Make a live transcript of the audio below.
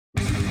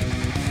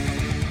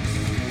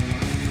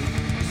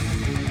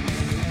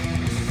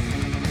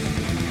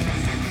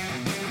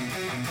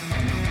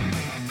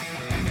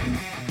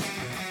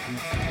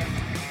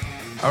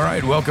All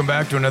right, welcome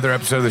back to another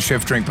episode of the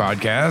Shift Drink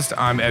Podcast.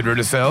 I'm Edward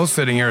Assell,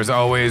 sitting here as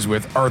always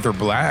with Arthur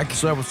Black.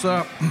 What's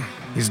up?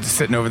 He's just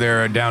sitting over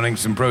there downing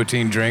some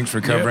protein drinks,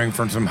 recovering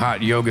from some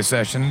hot yoga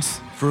sessions.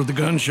 For the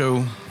gun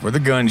show. For the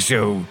gun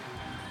show.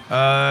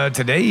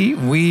 Today,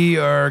 we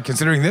are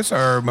considering this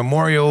our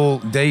Memorial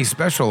Day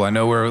special. I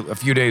know we're a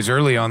few days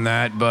early on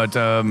that, but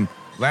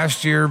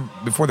last year,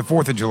 before the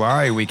 4th of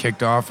July, we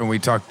kicked off and we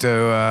talked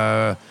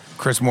to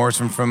Chris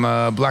Morrison from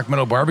Black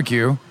Metal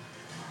Barbecue,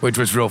 which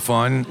was real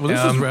fun. Well,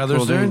 this is rather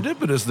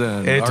serendipitous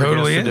then. It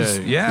totally is.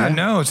 Today. Yeah,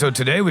 no. So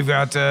today we've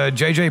got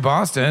JJ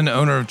Boston,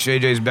 owner of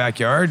JJ's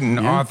Backyard and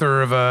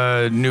author of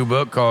a new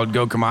book called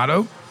Go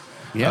Kamado.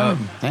 Yeah,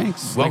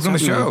 thanks. Welcome to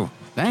the show.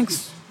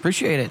 Thanks.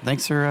 Appreciate it.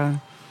 Thanks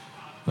for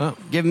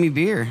giving me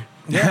beer.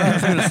 Yeah, I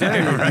was going to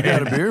say, you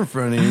got a beer in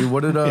front of you.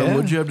 What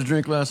did you have to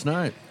drink last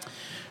night?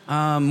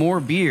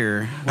 More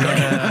beer. We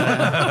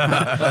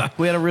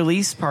had a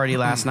release party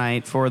last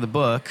night for the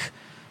book.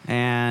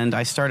 And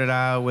I started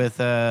out with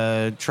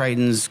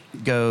Triton's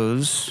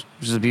Goes,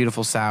 which is a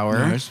beautiful sour.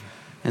 Nice.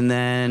 And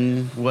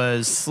then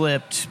was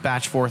Slipped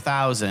Batch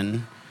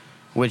 4000,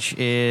 which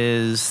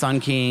is Sun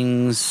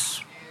King's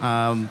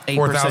 8%.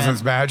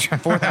 4,000th batch.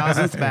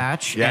 4,000th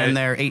batch, Yeah. and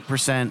their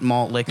 8%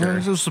 malt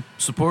liquor. Yeah, so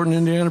supporting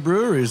Indiana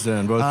breweries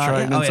then, both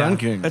Triton and Sun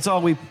King. It's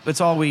all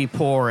we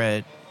pour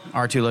at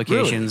our two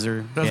locations.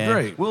 Really? That's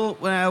great.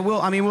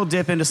 We'll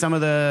dip into some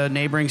of the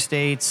neighboring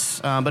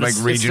states, but Like it's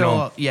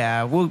regional?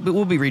 still,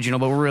 we'll be regional,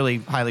 but we're really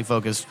highly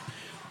focused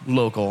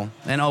local,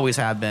 and always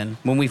have been.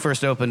 When we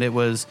first opened,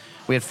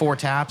 we had 4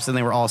 taps, and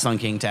they were all Sun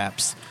King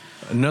taps.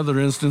 Another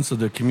instance of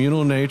the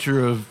communal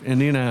nature of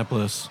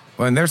Indianapolis.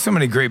 Well, and there's so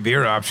many great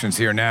beer options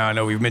here now. I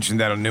know we've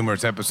mentioned that on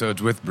numerous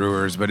episodes with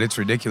brewers, but it's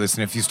ridiculous.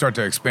 And if you start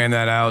to expand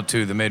that out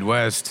to the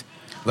Midwest,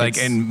 like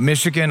in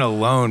Michigan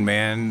alone,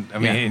 man, I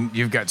mean,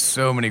 you've got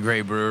so many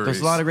great breweries.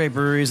 There's a lot of great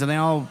breweries, and they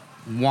all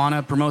want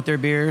to promote their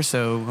beer.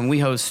 So when we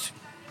host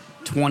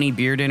 20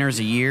 beer dinners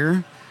a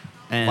year,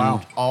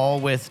 and all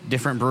with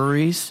different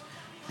breweries,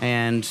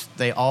 and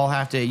they all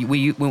have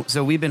to.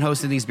 So we've been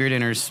hosting these beer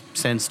dinners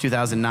since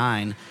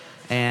 2009,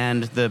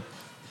 and the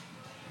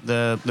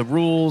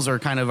rules or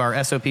kind of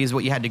our SOPs,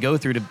 what you had to go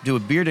through to do a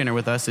beer dinner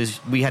with us is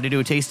we had to do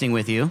a tasting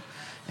with you,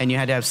 and you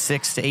had to have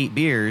 6 to 8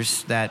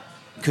 beers that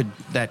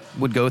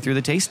would go through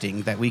the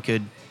tasting that we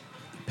could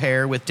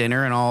pair with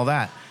dinner and all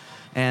that.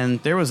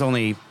 And there was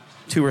only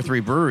 2 or 3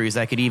 breweries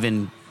that could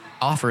even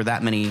offer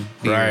that many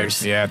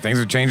beers. Right. Yeah, things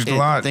have changed a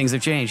lot. Things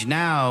have changed.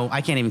 Now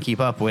I can't even keep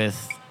up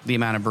with the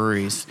amount of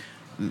breweries.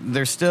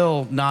 There's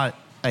still not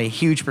a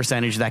huge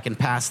percentage that can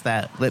pass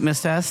that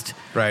litmus test.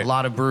 Right. A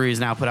lot of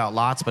breweries now put out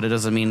lots, but it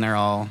doesn't mean they're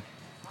all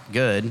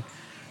good.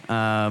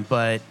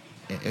 But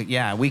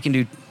yeah, we can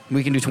do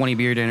 20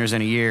 beer dinners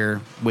in a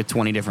year with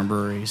 20 different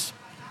breweries.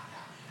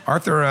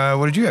 Arthur,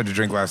 what did you have to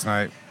drink last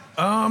night?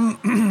 I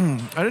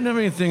didn't have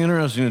anything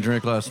interesting to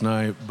drink last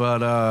night, but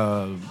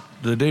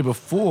the day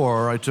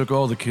before, I took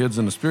all the kids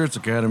in the Spirits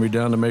Academy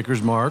down to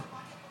Maker's Mark.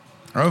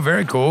 Oh,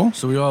 very cool.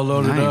 So we all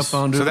loaded up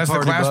onto So that's the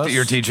party class bus. that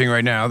you're teaching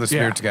right now, the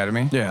Spirits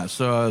Academy? Yeah,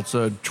 so it's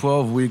a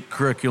 12-week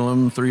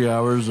curriculum, 3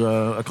 hours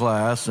a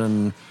class,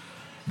 and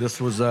this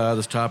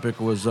topic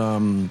was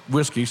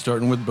whiskey,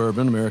 starting with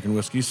bourbon, American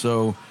whiskey.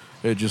 So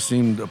it just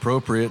seemed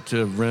appropriate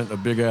to rent a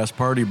big-ass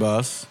party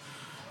bus.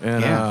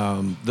 And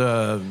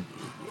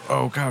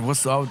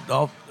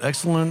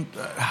excellent.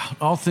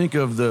 I'll think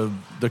of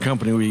the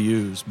company we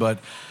use, but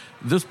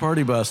this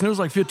party bus, and it was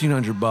like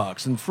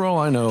 $1,500. And for all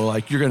I know,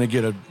 like you're gonna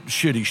get a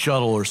shitty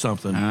shuttle or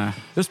something.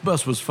 This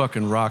bus was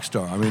fucking rock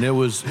star. I mean,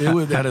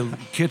 it had a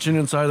kitchen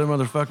inside the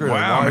motherfucker,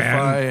 Wow, had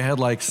Wi-Fi, man. it had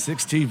like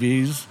 6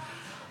 TVs.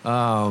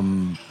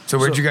 So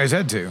where'd you guys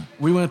head to?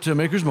 We went to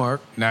Maker's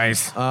Mark.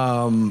 Nice.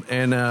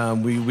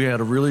 And we had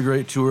a really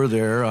great tour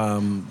there. I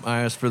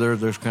asked for their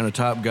kind of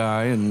top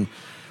guy, and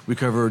we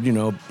covered,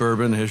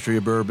 bourbon, the history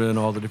of bourbon,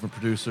 all the different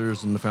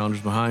producers and the founders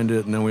behind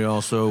it. And then we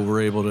also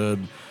were able to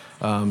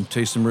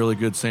taste some really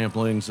good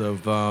samplings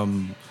of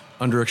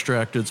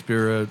under-extracted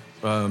spirit,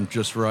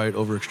 just right,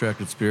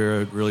 over-extracted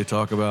spirit, really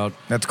talk about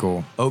That's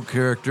cool. oak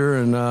character.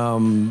 And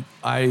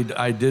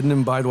I didn't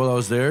imbibe while I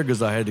was there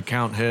because I had to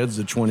count heads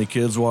of 20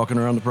 kids walking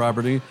around the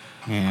property.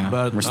 Yeah,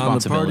 But on the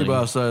responsibility.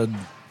 party bus,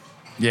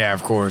 Yeah,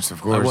 of course.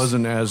 I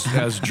wasn't as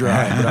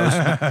dry, but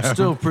I was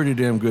still pretty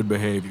damn good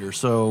behavior.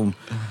 So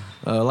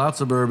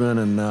lots of bourbon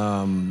and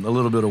a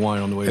little bit of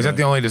wine on the way. Is that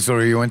the only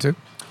distillery you went to?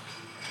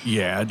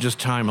 Yeah, just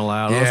time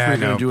allowed. Yeah, I was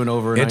going to do an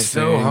overnight It's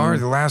so thing. hard.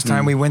 The last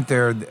time we went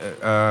there,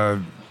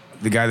 the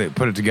guy that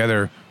put it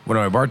together, one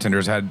of my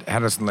bartenders, had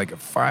us in like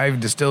 5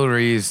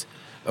 distilleries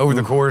over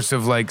the course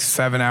of like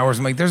 7 hours.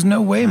 I'm like, there's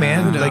no way,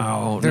 man.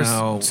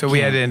 No, So we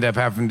had to end up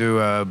having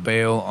to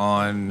bail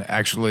on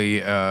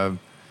actually, I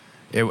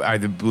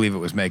believe it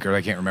was Maker.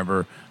 I can't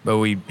remember. But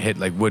we hit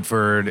like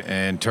Woodford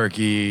and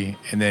Turkey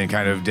and then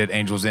kind of did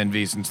Angel's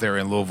Envy since they were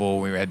in Louisville.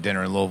 We had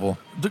dinner in Louisville.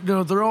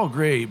 They're all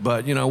great,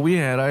 but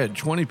I had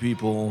 20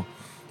 people.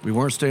 We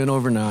weren't staying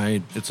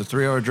overnight. It's a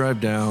 3-hour drive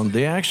down.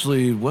 They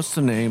actually, what's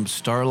the name?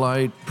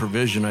 Starlight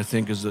Provision, I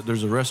think,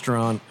 there's a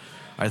restaurant,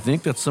 I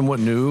think that's somewhat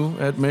new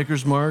at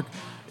Maker's Mark.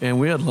 And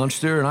we had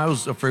lunch there, and I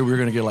was afraid we were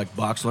going to get like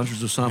box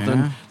lunches or something.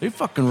 Yeah. They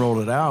fucking rolled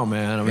it out,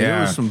 man. I mean,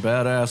 there was some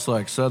badass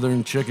like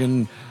Southern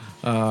chicken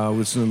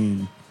with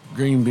some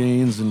green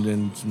beans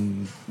and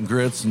some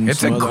grits. And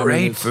It's a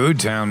great food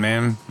town,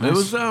 man. It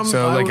was. So,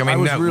 like, I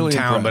mean, was not really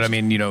town, impressed. but I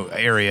mean,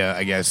 area,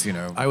 I guess,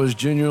 I was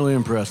genuinely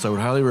impressed. I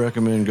would highly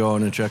recommend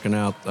going and checking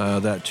out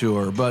that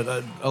tour. But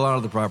a lot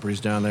of the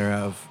properties down there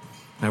have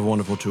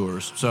wonderful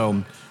tours.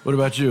 So, what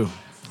about you?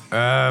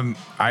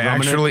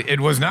 It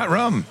was not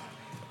rum.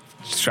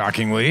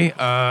 Shockingly, This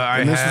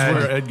is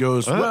where Ed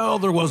goes, well,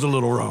 there was a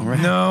little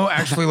rum. No,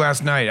 actually,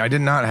 last night I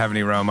did not have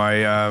any rum. I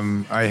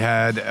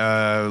had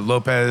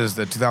Lopez,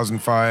 the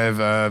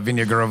 2005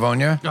 Viña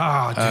Garavona.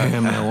 Ah,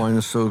 damn, that wine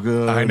is so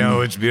good. I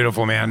know, it's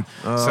beautiful, man.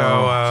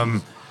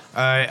 So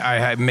I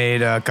had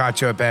made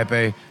cacio e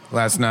pepe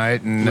last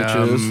night, and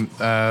Which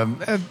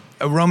is?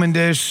 a Roman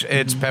dish.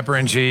 It's pepper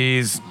and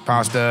cheese,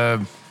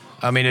 pasta.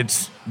 I mean,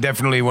 it's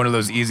definitely one of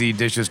those easy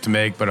dishes to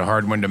make, but a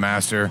hard one to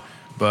master.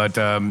 But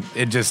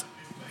it just,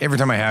 every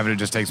time I have it, it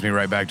just takes me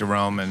right back to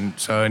Rome. And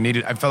so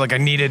I felt like I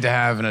needed to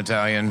have an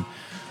Italian.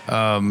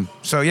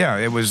 So yeah,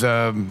 it was,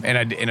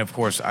 and of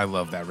course I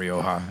love that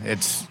Rioja.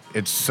 It's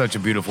such a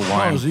beautiful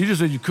wine. Oh, so you just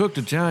said you cooked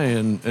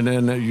Italian and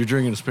then you're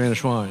drinking a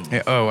Spanish wine.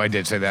 Yeah, oh, I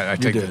did say that. I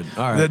take did. that.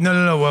 All right.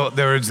 No. Well,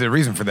 there is the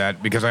reason for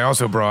that because I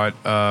also brought,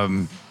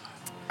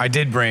 I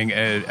did bring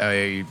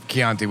a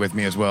Chianti with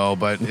me as well,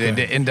 but it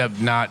ended up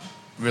not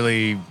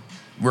really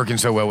working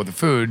so well with the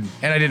food,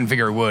 and I didn't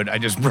figure it would. I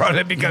just brought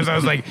it because I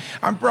was like,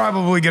 I'm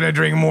probably going to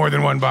drink more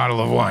than one bottle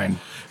of wine.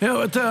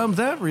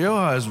 That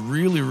Rioja is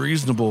really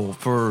reasonable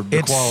for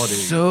the quality.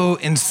 It's so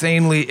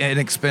insanely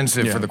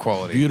inexpensive for the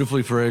quality.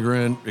 Beautifully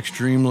fragrant,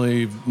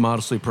 extremely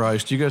modestly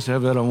priced. Do you guys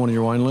have that on one of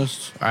your wine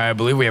lists? I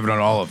believe we have it on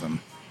all of them.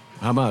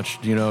 How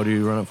much do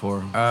you run it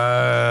for?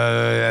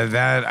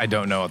 That I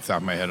don't know off the top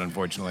of my head,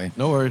 unfortunately.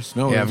 No worries.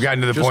 Yeah, I've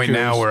gotten to the Just point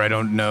curious. now where I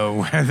don't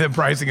know the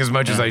pricing as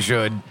much as I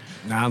should.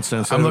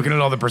 Nonsense. I'm looking at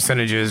all the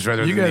percentages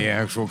rather You than got the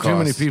actual cost. too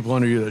many people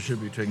under you that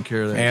should be taking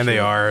care of that. And shit. they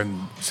are,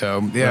 and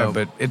so yeah. Well-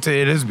 But it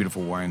is a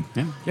beautiful wine.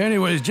 Yeah.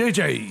 Anyways,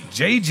 JJ.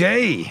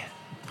 JJ,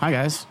 Hi,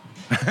 guys.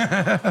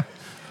 welcome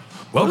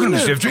to Wasn't it-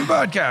 Shift Drink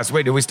Podcast.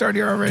 Wait, did we start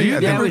here already? Do you,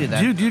 I think we did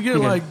that. Do you get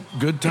We did. like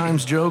good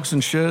times jokes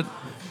and shit?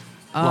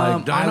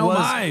 Like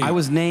Dynamite. I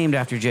was named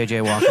after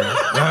JJ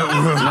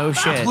Walker. No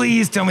shit.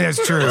 Please tell me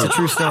that's true. It's a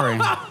true story.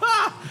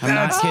 I'm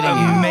not kidding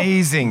you.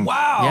 Amazing.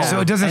 Wow. Yeah. So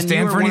it doesn't And stand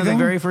you were for one anything? of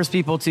the very first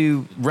people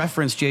to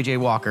reference JJ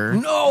Walker.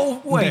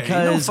 No way.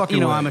 Because no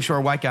fucking way. I'm a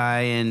short white guy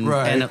and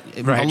Right.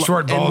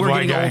 Short, bald, and we're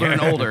white getting guy. older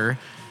and older.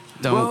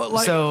 Well,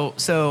 like-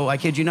 So I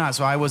kid you not.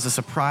 So I was a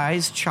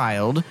surprise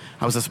child.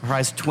 I was a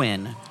surprise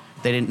twin.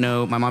 They didn't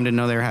know. My mom didn't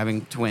know they were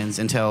having twins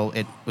until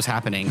it was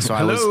happening. So I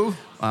Hello?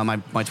 was.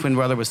 My twin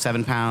brother was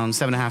 7.5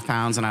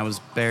 pounds, and I was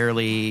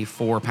barely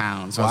 4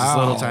 pounds. So I was this Wow.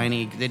 little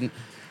tiny. Didn't.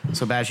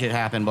 So bad shit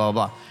happened. Blah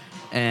blah blah.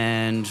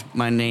 And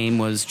my name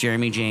was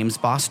Jeremy James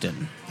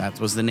Boston. That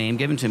was the name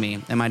given to me.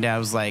 And my dad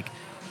was like,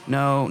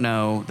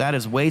 no, that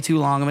is way too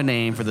long of a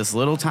name for this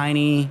little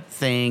tiny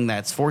thing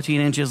that's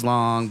 14 inches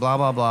long, blah,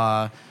 blah,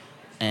 blah.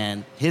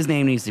 And his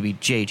name needs to be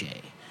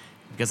JJ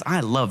because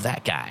I love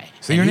that guy.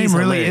 So And your name he's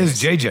really hilarious.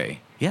 is JJ.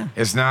 Yeah.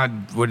 It's not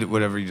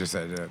whatever you just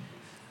said.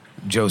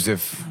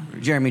 Joseph.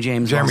 Jeremy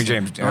James Jeremy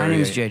Boston. James. My Oh, name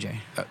is yeah. JJ.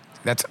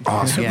 That's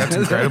awesome. Yeah. That's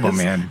incredible,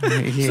 man.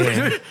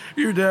 Yeah.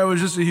 Your dad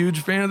was just a huge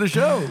fan of the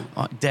show.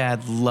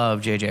 Dad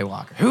loved JJ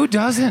Walker. Who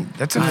doesn't?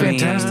 That's a I mean,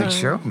 fantastic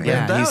show, man.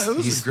 Yeah, It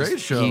was a great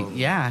show.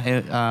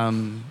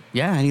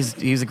 And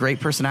he's a great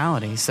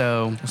personality.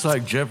 So It's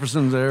like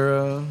Jefferson's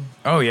era.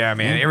 Oh yeah,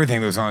 man. Everything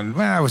that was on.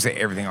 Well, I would say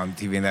everything on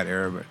TV in that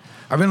era, but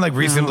I've been like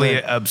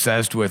recently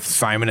obsessed with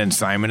Simon and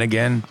Simon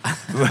again.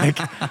 Like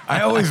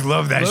I always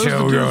loved that Those show the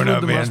dudes growing with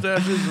up, the man.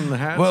 mustaches and the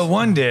hats. Well,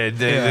 one did.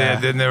 Yeah.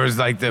 Then there was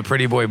like the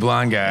pretty boy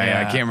blonde guy. Yeah.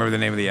 I can't remember the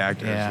name of the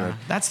actor. yeah,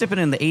 that's dipping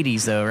in the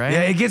 80s though, right?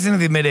 Yeah, it gets into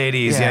the mid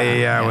 '80s. Yeah,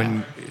 Yeah.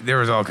 When there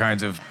was all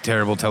kinds of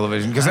terrible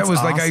television, because that That's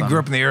was like I awesome. grew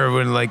up in the era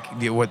when like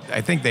what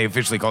I think they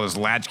officially call us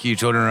latchkey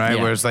children, right?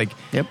 Yeah. Where it's like,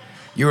 Yep.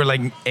 you were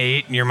like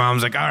 8 and your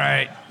mom's like, all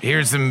right,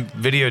 here's some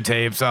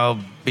videotapes. I'll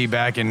be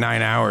back in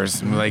 9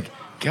 hours. And like,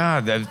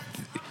 God,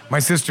 my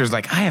sister's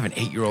like, I have an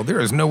 8-year-old. There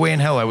is no way in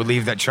hell I would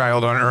leave that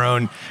child on her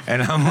own.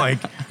 And I'm like,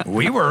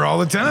 we were all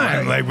the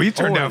time. Like we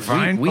turned out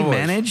fine. We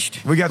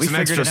managed. We got some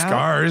figured extra it out.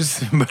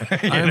 scars.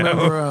 But, you I know.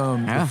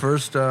 remember Yeah. the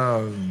first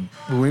when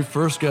we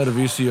first got a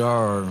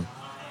VCR.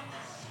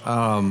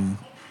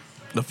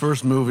 The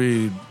first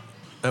movie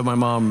that my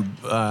mom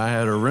I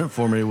had her rent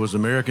for me was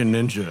American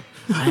Ninja.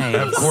 Nice.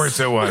 Of course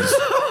it was.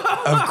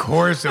 Of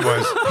course it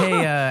was.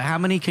 Hey, how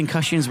many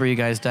concussions were you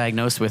guys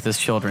diagnosed with as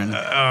children? Oh,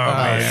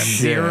 man.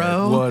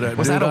 Zero? What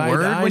Was that a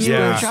word when you were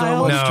a spent so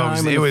child? much time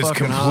in it the was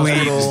fucking complete.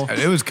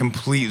 hospital. It was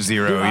complete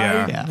zero.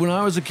 Yeah. Yeah. When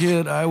I was a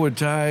kid, I would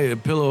tie a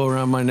pillow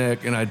around my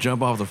neck and I'd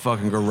jump off the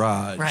fucking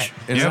garage. Right.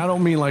 And Yep. I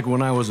don't mean like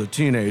when I was a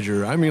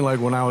teenager. I mean like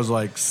when I was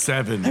like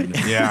 7.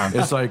 Yeah.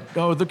 It's like,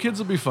 oh, the kids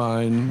will be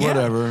fine.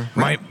 Whatever.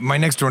 My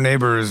next door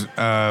neighbors,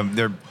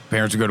 their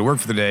parents would go to work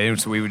for the day,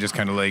 so we would just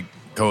kind of like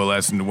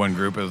coalesce into one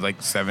group. It was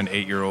like 7,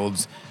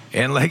 8-year-olds,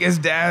 And like his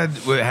dad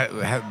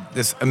had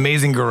this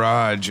amazing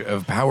garage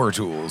of power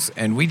tools,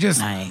 and we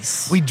just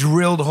we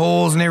drilled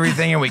holes and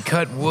everything, and we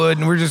cut wood,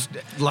 and we're just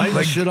lighting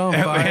like, shit on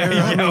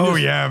fire.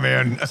 Yeah,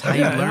 man. That's how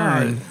you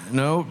learn.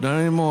 Nope, not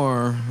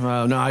anymore.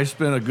 No, I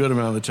spent a good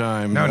amount of the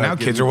time. No, now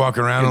kids are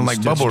walking around on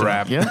like bubble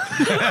wrap. Yeah.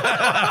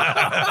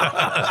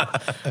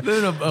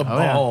 Then a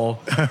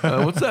ball.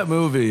 What's that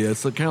movie?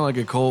 It's kind of like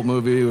a cult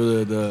movie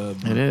with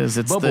It is.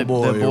 It's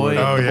Bubble the Boy. boy.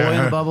 The boy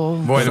in the bubble.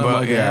 Boy in the bubble.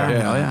 Like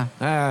Yeah.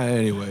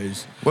 Anyways.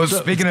 Well,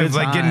 speaking of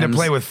like getting to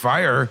play with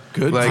fire,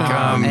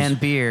 and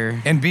beer.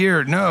 And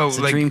beer, no, it's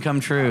a like dream come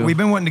true. We've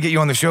been wanting to get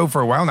you on the show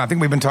for a while now. I think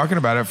we've been talking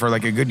about it for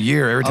like a good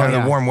year every time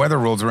the warm weather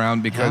rolls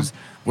around because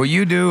what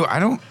you do,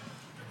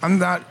 I'm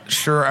not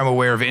sure I'm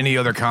aware of any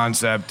other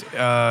concept.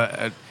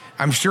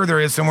 I'm sure there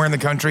is somewhere in the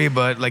country,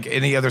 but like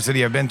any other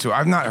city I've been to,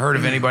 I've not heard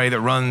of anybody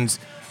that runs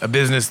a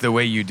business the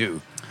way you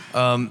do.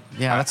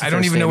 That's I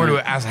don't even know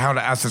how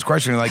to ask this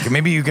question. Like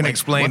maybe you can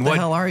explain what the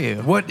hell are you?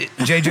 What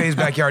JJ's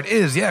Backyard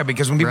is. Yeah,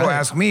 because when people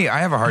ask me, I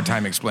have a hard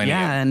time explaining it.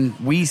 Yeah, and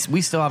we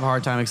still have a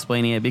hard time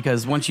explaining it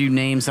because once you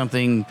name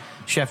something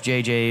Chef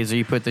JJ's or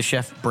you put the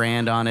chef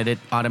brand on it,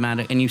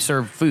 and you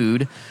serve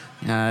food.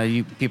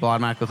 People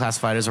automatically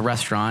classify it as a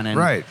restaurant.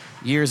 And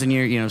years and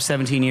years,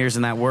 17 years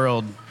in that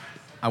world,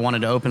 I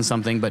wanted to open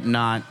something, but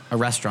not a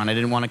restaurant. I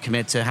didn't want to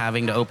commit to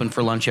having to open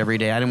for lunch every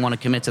day. I didn't want to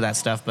commit to that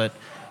stuff, but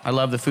I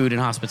love the food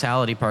and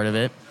hospitality part of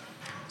it.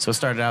 So it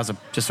started out as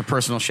just a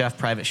personal chef,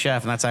 private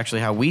chef, and that's actually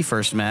how we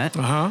first met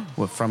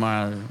from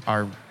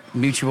our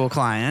mutual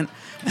client.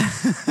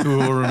 Who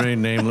will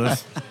remain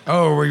nameless.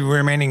 Oh, were you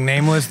remaining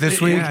nameless this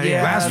week?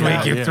 Yeah, Last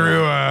week you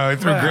threw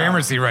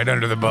Gramercy right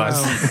under the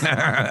bus.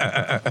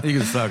 You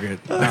can suck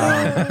it.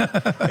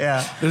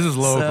 This is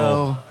local.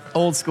 So,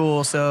 old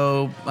school.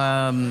 So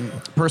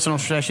personal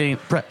chefing,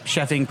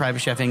 private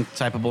chefing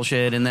type of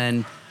bullshit. And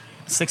then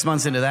 6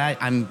 months into that,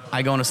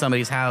 I go into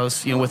somebody's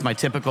house, with my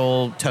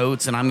typical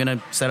totes, and I'm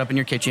gonna set up in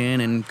your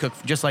kitchen and cook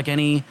just like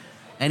any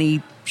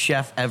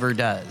chef ever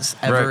does,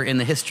 in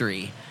the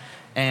history.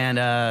 And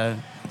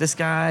this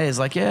guy is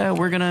like,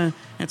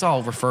 it's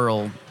all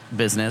referral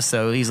business.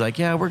 So he's like,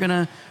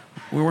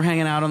 we were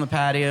hanging out on the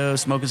patio,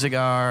 smoking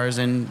cigars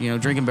and,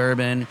 drinking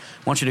bourbon.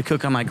 Want you to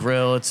cook on my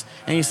grill. And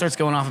he starts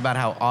going off about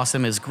how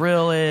awesome his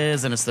grill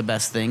is and it's the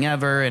best thing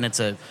ever. And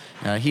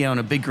he owned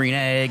a Big Green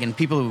Egg, and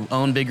people who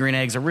own Big Green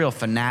Eggs are real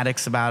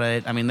fanatics about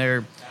it. I mean,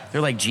 they're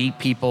like Jeep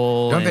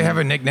people. Don't they have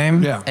a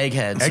nickname? Yeah.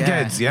 Eggheads.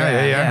 Eggheads.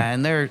 Yeah.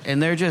 And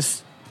they're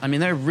just,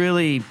 they're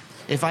really,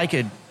 if I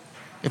could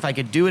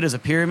do it as a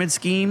pyramid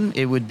scheme,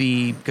 it would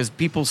be because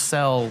people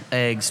sell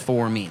eggs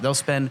for me. They'll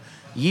spend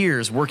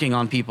years working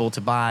on people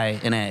to buy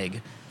an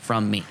egg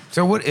from me.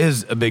 So what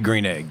is a Big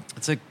Green Egg?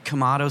 It's a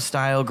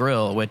Kamado-style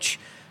grill, which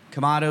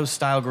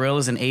Kamado-style grill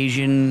is an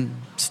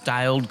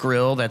Asian-styled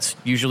grill that's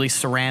usually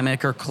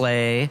ceramic or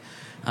clay,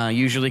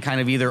 usually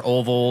kind of either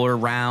oval or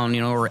round,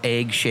 or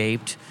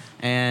egg-shaped.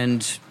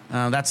 And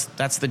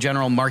that's the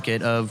general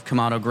market of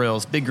Kamado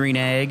grills. Big Green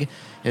Egg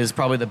is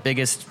probably the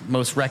biggest,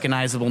 most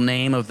recognizable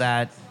name of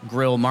that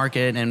grill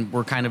market, and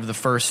we're kind of the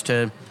first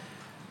to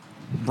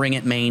bring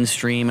it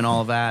mainstream and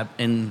all of that.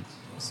 In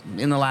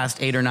the last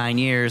 8 or 9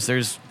 years,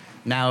 there's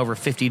now over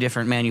 50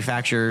 different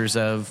manufacturers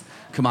of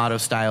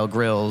Kamado-style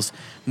grills.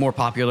 More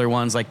popular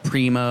ones like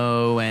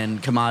Primo and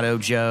Kamado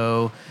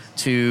Joe,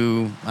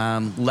 to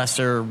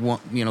lesser,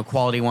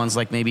 quality ones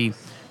like maybe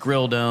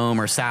Grill Dome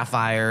or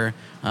Sapphire.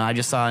 I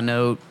just saw a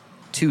note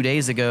 2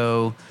 days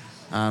ago.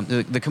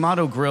 The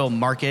Kamado grill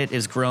market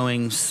is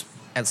growing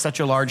at such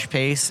a large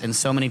pace, and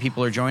so many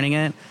people are joining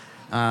it.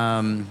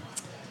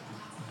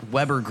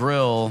 Weber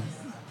Grill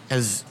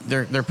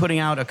they're putting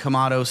out a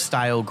Kamado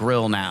style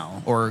grill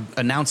now, or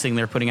announcing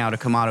they're putting out a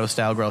Kamado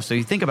style grill. So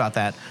you think about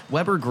that.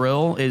 Weber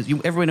Grill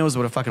everybody knows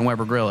what a fucking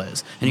Weber Grill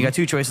is, and you got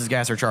two choices: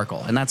 gas or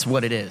charcoal, and that's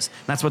what it is.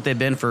 And that's what they've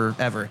been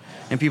forever.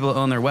 And people who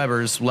own their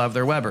Webers love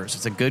their Webers.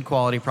 It's a good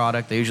quality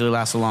product. They usually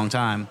last a long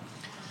time.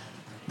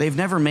 They've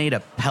never made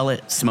a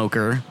pellet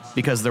smoker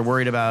because they're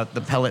worried about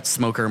the pellet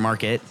smoker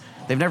market.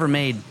 They've never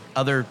made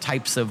other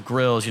types of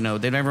grills,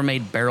 They've never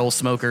made barrel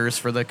smokers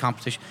for the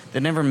competition.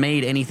 They've never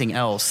made anything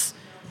else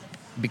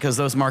because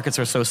those markets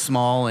are so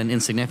small and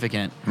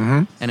insignificant.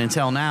 Mm-hmm. And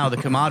until now, the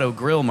Kamado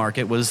grill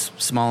market was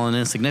small and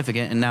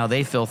insignificant, and now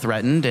they feel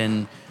threatened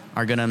and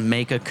are going to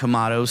make a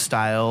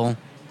Kamado-style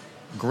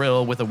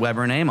grill with a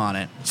Weber name on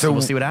it. So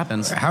we'll see what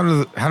happens. How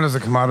does a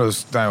Kamado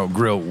style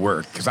grill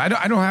work? Because I don't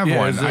have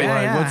one.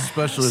 What's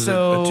special? Is it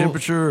a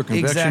temperature or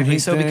convection exactly. heat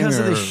So because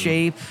thing, of the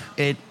shape,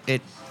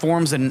 it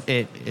forms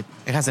it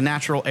has a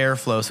natural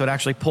airflow. So it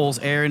actually pulls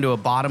air into a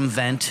bottom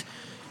vent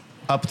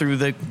up through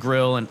the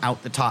grill and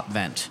out the top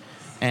vent.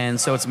 And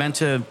so it's meant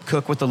to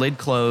cook with the lid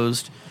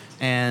closed,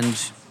 and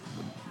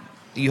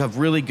you have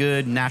really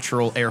good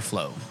natural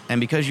airflow.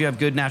 And because you have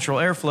good natural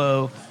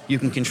airflow, you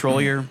can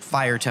control your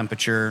fire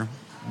temperature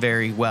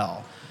very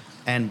well.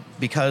 And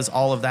because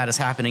all of that is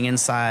happening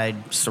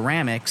inside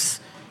ceramics,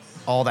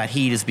 all that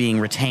heat is being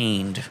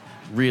retained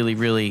really,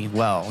 really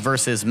well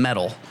versus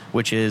metal,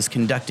 which is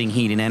conducting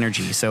heat and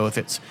energy. So if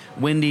it's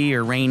windy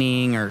or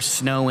raining or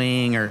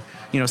snowing or,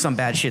 some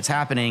bad shit's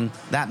happening,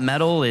 that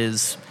metal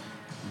is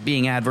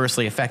being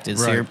adversely affected.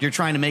 So Right. you're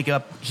trying to make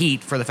up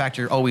heat for the fact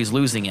you're always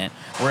losing it.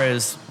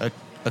 Whereas a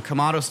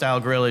Kamado style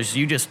grill is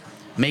you just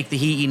make the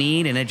heat you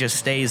need and it just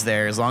stays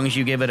there. As long as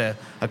you give it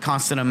a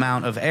constant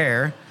amount of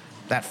air,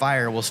 that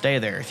fire will stay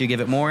there. If you give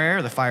it more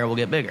air, the fire will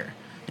get bigger.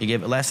 You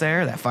give it less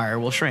air, that fire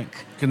will shrink.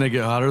 Can they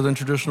get hotter than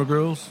traditional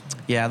grills?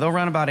 Yeah, they'll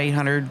run about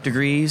 800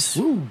 degrees.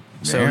 Ooh,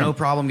 So damn. no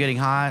problem getting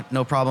hot,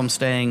 no problem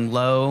staying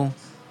low.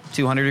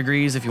 200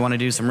 degrees if you want to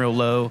do some real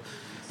low.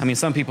 I mean,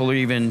 some people are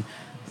even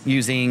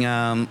using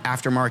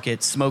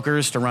aftermarket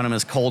smokers to run them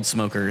as cold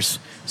smokers.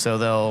 So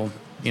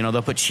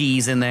they'll put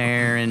cheese in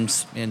there and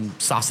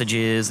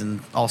sausages and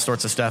all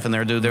sorts of stuff in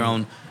there, do their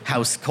own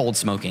house cold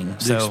smoking.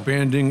 The So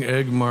expanding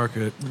egg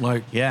market.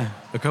 Like, yeah.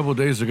 a couple of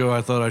days ago,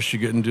 I thought I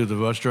should get into the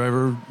bus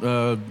driver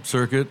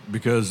circuit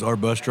because our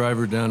bus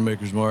driver down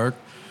Maker's Mark,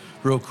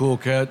 real cool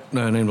cat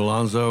named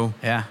Alonzo.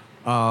 Yeah.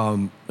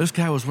 This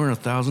guy was wearing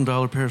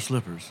 $1,000 pair of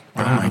slippers.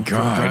 Oh my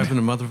God. Driving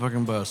a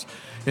motherfucking bus,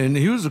 and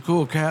he was a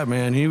cool cat,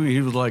 man. He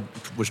was like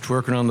was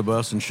twerking on the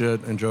bus and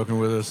shit and joking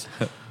with us,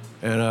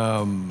 and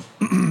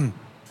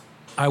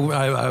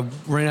I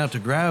ran out to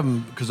grab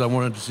him because I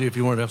wanted to see if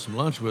he wanted to have some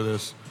lunch with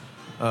us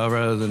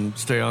rather than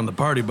stay on the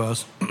party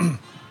bus.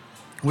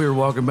 We were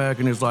walking back,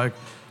 and he's like,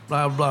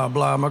 blah, blah,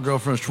 blah. My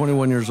girlfriend's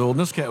 21 years old, and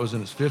this cat was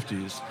in his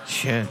 50s.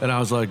 Shit. And I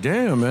was like,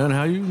 damn, man,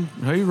 how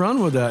you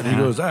run with that? And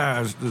he goes,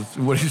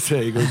 what did he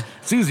say? He goes,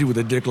 it's easy with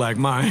a dick like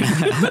mine.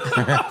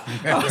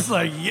 I was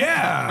like,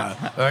 yeah.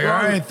 Like, all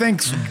right,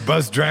 thanks,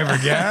 bus driver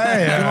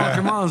guy.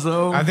 Come on,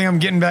 so. I think I'm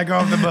getting back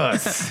off the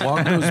bus.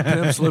 Walk those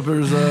pimp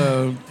slippers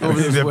over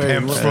this The way.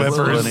 pimp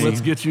slippers. Let's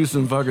get you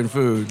some fucking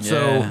food.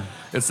 So Yeah.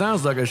 it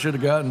sounds like I should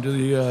have gotten to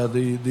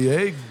the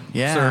egg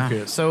Yeah.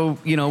 circuit. So,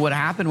 what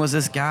happened was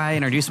this guy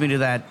introduced me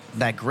to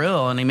that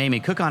grill and he made me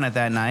cook on it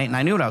that night. And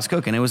I knew what I was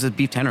cooking. It was a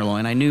beef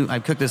tenderloin. I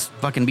cooked this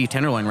fucking beef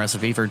tenderloin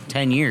recipe for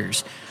 10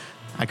 years.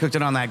 I cooked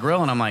it on that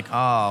grill and I'm like,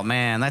 oh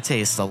man, that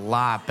tastes a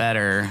lot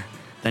better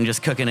than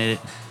just cooking it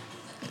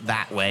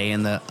that way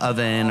in the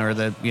oven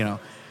or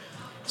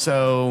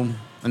So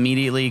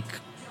immediately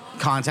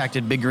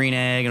contacted Big Green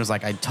Egg and was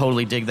like, I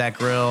totally dig that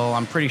grill.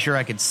 I'm pretty sure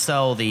I could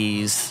sell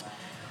these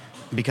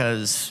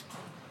because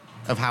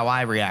of how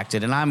I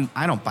reacted, and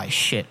I don't buy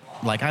shit.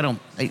 Like I don't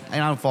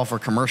fall for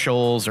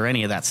commercials or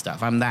any of that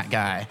stuff. I'm that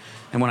guy,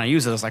 and when I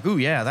use it, it's like, ooh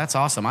yeah, that's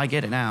awesome. I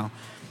get it now.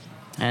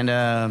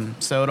 And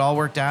so it all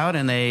worked out,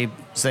 and they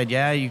said,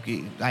 yeah,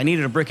 I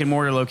needed a brick and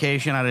mortar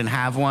location. I didn't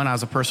have one. I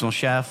was a personal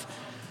chef,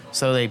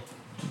 so they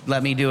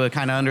let me do a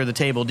kind of under the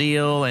table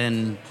deal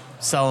and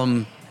sell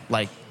them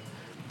like.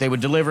 They would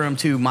deliver them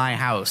to my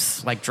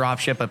house, like drop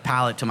ship a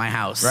pallet to my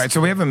house. Right, so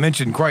we haven't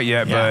mentioned quite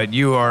yet, Yeah. but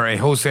you are a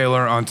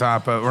wholesaler on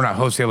top of, or not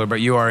wholesaler, but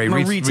you are I'm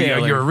a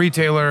retailer. You're a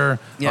retailer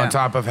Yeah. on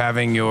top of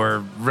having your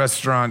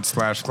restaurant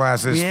 /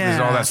 classes. There's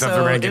all that stuff so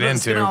we're going to get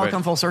it's into. gonna all but-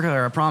 come full circle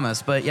here, I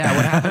promise. But yeah,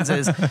 what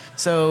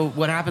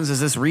happens is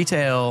this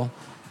retail.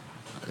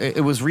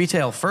 It was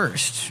retail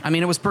first. I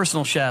mean, it was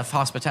personal chef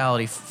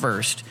hospitality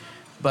first,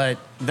 but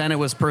then it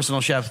was personal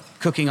chef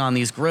cooking on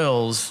these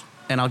grills.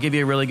 And I'll give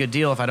you a really good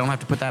deal if I don't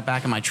have to put that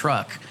back in my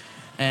truck.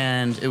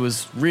 And it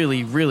was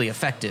really, really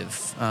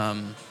effective.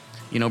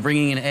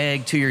 Bringing an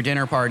egg to your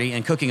dinner party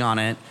and cooking on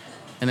it,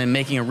 and then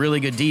making a really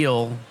good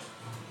deal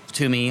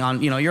to me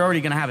on, you're already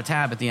going to have a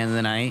tab at the end of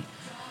the night.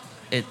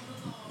 It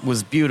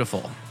was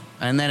beautiful.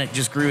 And then it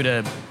just grew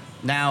to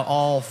now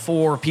all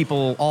four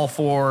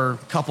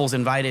couples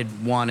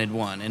invited wanted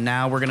one. And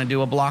now we're going to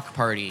do a block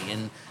party.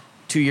 And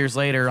 2 years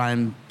later,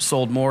 I'm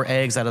sold more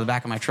eggs out of the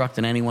back of my truck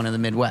than anyone in the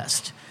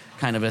Midwest.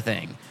 Kind of a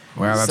thing.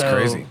 Wow, that's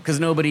crazy. Because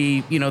nobody,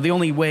 the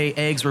only way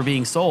eggs were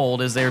being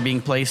sold is they were being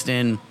placed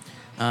in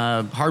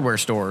hardware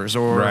stores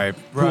or Right.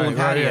 pool and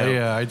Right, patio.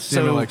 yeah. I'd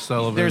seen it like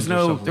Sullivan's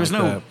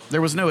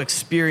There was no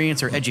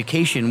experience or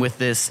education with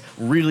this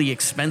really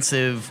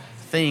expensive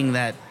thing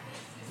that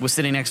was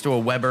sitting next to a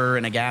Weber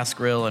and a gas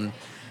grill, and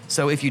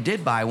so if you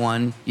did buy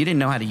one, you didn't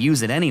know how to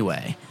use it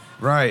anyway.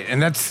 Right, and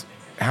that's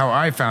how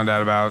I found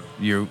out about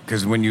you,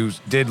 because when you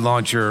did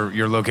launch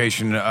your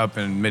location up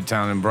in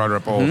Midtown and Broad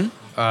Ripple,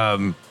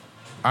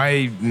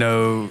 I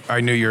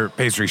knew your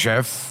pastry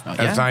chef at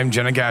the yeah. time,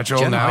 Jenna Gatchell.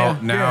 Jenna, now,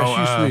 yeah.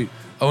 Yeah, she's sweet.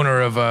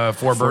 Owner of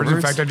Four Birds. In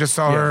Birds? fact, I just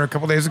saw her a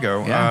couple days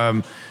ago.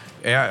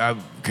 Yeah.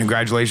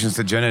 Congratulations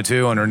to Jenna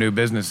too on her new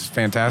business. It's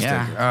fantastic.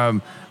 Yeah.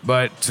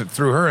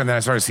 Through her, and then I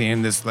started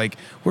seeing this, like,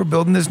 we're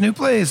building this new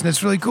place and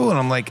it's really cool. And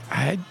I'm like,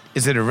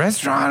 is it a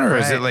restaurant or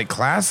is it Right. like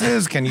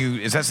classes?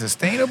 Is that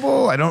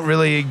sustainable? I don't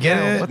really get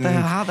it. What the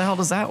hell? How the hell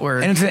does that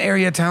work? And it's an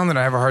area of town that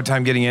I have a hard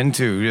time getting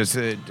into. It's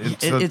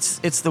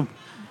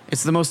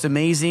the most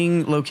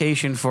amazing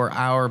location for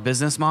our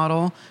business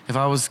model. If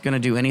I was going to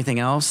do anything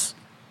else,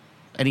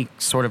 any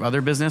sort of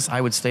other business,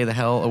 I would stay the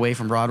hell away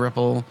from Broad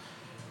Ripple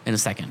in a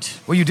second.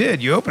 Well, you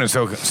did. You opened a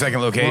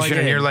second location,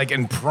 and did. you're like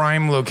in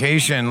prime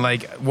location,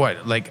 like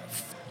what, like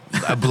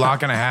a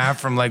block and a half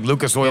from like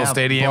Lucas Oil Yeah,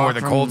 Stadium where block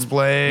the from- Colts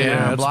play.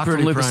 Yeah, it's block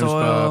pretty from Lucas prime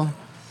Oil. spot.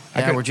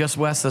 Yeah, we're just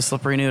west of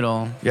Slippery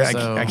Noodle. Yeah,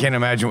 so. I can't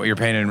imagine what you're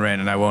paying in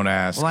rent, and I won't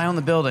ask. Well, I own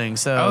the building,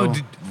 so God.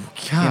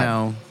 you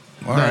know,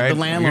 All right. the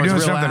landlord's You're a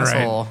doing real something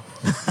asshole.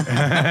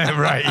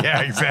 Right,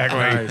 yeah,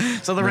 exactly.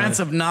 So the rent's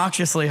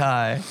obnoxiously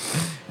high.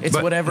 It's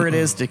But- whatever it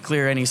is to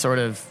clear any sort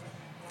of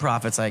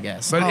profits, I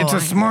guess. But it's Oh,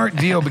 a smart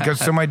deal because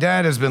so my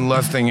dad has been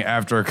lusting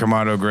after a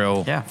Kamado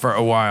grill Yeah. for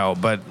a while,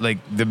 but like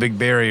the big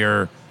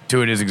barrier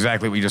to it is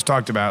exactly what we just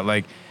talked about.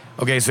 Like,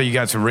 okay, so you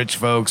got some rich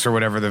folks or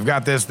whatever, they've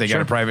got this, they got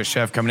a private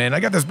chef coming in. I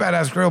got this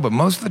badass grill, but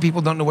most of the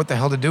people don't know what the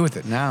hell to do with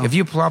it. No. If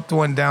you plopped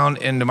one down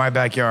into my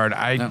backyard,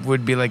 I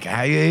would be like,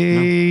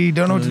 hey,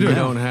 don't know what to do You with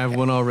it. don't have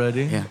one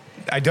already? Yeah.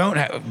 I don't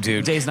have,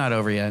 dude. Day's not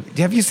over yet.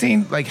 Have you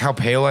seen like how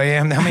pale I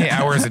am? How many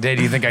hours a day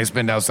do you think I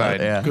spend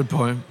outside? Yeah. Good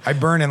point. I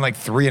burn in like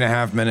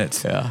 3.5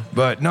 minutes. Yeah.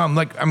 But no,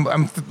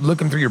 I'm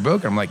looking through your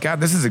book. And I'm like, God,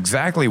 this is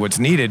exactly what's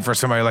needed for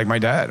somebody like my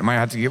dad. I might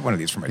have to get one of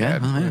these for my Yeah.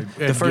 dad. Oh, yeah. The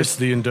The first, first.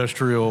 the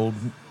industrial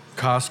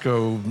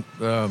Costco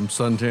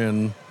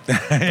suntan.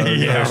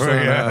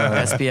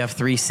 Yeah. SPF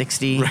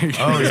 360. Oh Is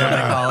what they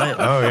yeah. call it.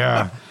 Oh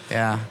yeah.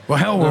 Yeah. Well,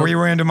 hell, when we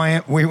were into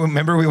Miami, we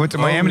went to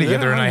Miami yeah,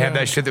 together, and I had yeah.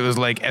 that shit that was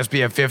like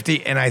SPF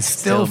 50, and I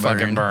still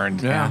fucking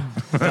burned. Yeah.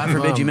 God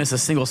forbid you miss a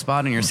single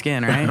spot on your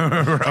skin, right?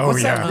 Oh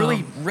What's yeah. that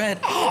really red?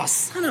 Oh,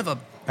 son of a.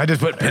 I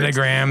just put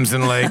pentagrams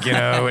and like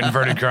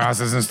inverted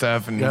crosses and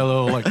stuff, and Got a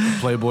little like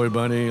Playboy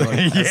bunny.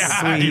 Like,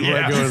 yeah, sweet. yeah.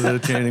 Like, go to the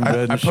tanning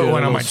bed. I and put shit,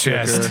 one a on my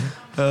little sticker. chest.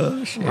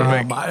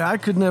 I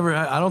could never.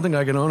 I don't think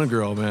I can own a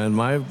girl, man.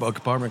 My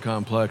apartment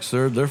complex,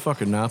 they're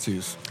fucking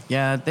Nazis.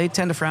 Yeah, they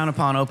tend to frown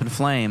upon open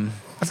flame.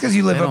 That's because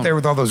you live They up don't- there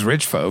with all those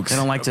rich folks. They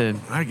don't like to.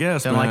 I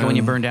guess. They don't like it when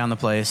you man. burn down the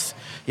place.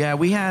 Yeah,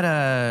 we had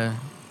a.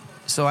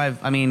 So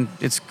I mean,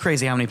 it's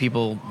crazy how many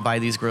people buy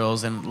these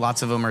grills, and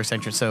lots of them are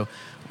eccentric. So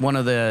one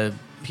of the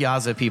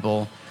Piazza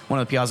people, one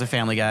of the Piazza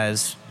family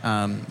guys,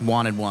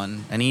 wanted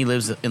one, and he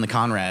lives in the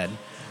Conrad.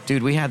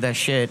 Dude, we had that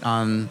shit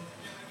on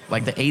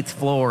like the 8th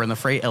floor in the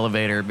freight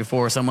elevator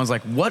before someone's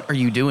like, "What are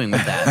you doing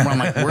with that?" And I'm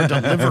like, "We're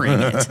delivering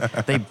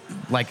it." They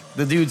like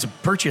the dudes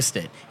purchased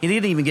it. He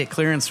didn't even get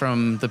clearance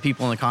from the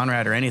people in the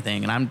Conrad or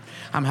anything, and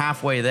I'm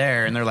halfway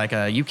there, and they're like,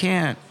 "You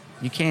can't."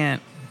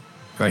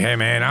 Like, hey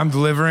man, I'm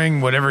delivering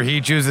whatever he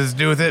chooses to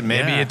do with it.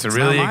 Maybe Yeah, it's a it's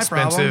really not my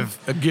problem. expensive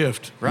A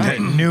gift. Right.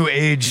 new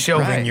age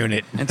shelving Right.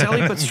 unit. Until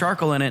he puts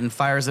charcoal in it and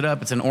fires it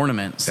up, it's an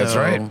ornament. So, That's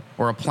right.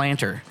 Or a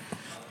planter.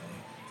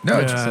 No, Yeah,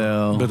 it's,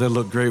 So- but they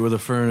look great with a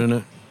fern in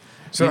it.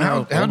 so you know, how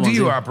old do ones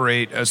you do.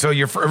 operate? So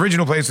your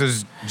original place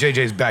is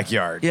JJ's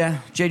backyard. Yeah,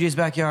 JJ's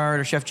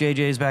backyard or Chef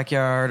JJ's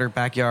backyard or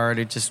backyard.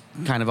 It just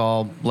kind of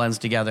all blends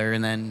together.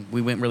 And then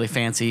we went really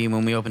fancy.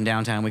 When we opened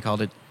downtown, we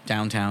called it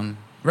Downtown.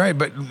 Right,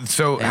 but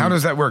so how And-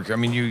 does that work? I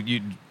mean,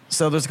 you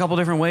So there's a couple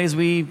different ways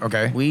we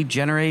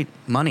generate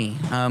money.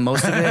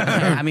 Most of it,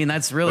 I mean,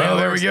 that's really well, how it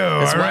there we works. go.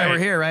 That's All why right. we're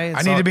here, right? I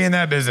It's need all- to be in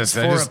that business.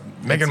 for Just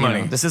making it's,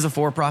 money. This is a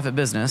for-profit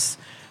business.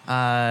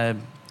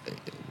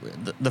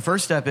 The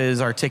first step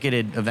is our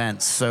ticketed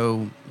events.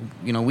 So,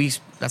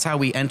 that's how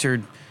we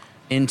entered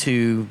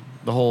into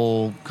the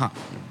whole.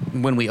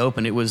 When we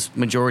opened, it was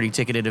majority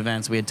ticketed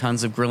events. We had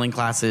tons of grilling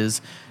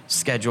classes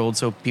scheduled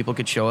so people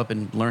could show up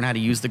and learn how to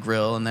use the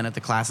grill. And then at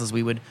the classes,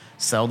 we would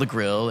sell the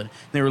grill. And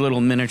they were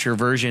little miniature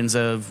versions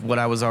of what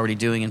I was already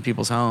doing in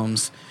people's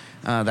homes.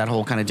 That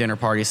whole kind of dinner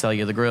party, sell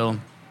you the grill.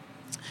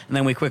 And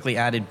then we quickly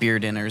added beer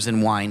dinners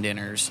and wine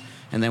dinners.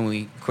 And then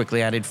we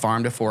quickly added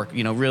farm to fork,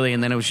 really.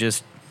 And then it was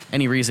just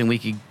any reason we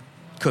could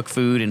cook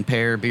food and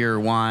pair beer or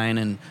wine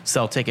and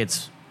sell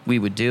tickets, we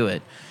would do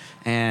it.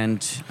 And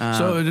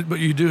But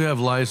you do have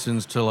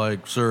license to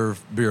like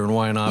serve beer and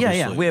wine, obviously.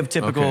 yeah, we have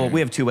Okay.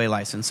 we have two-way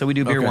license. So we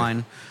do beer,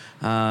 Okay.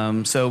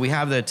 wine. So we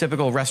have the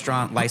typical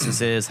restaurant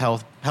licenses,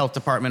 health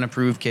department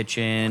approved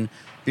kitchen,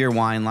 beer,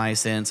 wine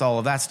license, all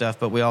of that stuff.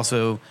 But we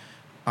also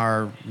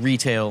are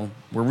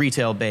we're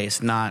retail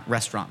based, not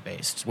restaurant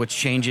based, which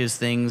changes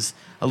things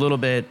a little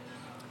bit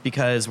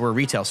because we're a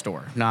retail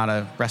store, not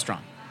a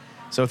restaurant.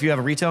 So if you have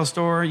a retail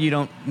store, you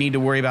don't need to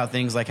worry about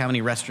things like how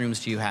many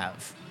restrooms do you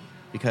have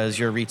because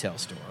you're a retail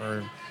store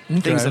or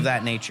things of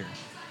that nature.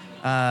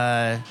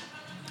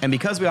 And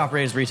because we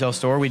operate as a retail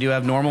store, we do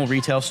have normal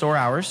retail store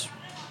hours.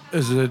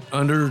 Is it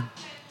under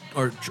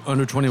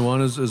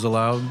 21 is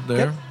allowed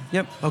there?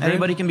 Yep. Okay.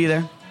 Anybody can be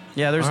there.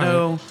 Yeah, there's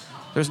All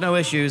there's no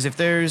issues. If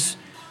there's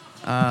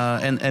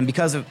and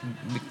because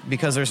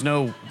there's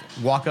no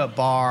walk-up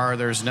bar,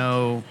 there's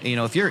no,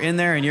 if you're in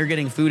there and you're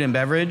getting food and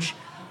beverage,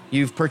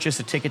 you've purchased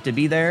a ticket to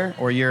be there,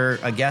 or you're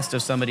a guest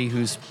of somebody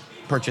who's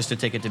purchased a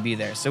ticket to be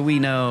there. So we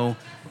know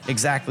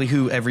exactly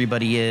who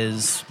everybody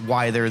is,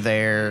 why they're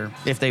there,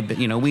 if they,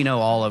 we know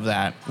all of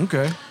that.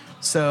 Okay.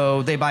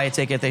 So they buy a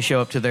ticket, they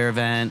show up to their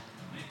event,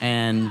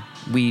 and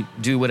we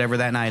do whatever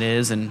that night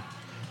is, and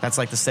that's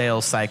like the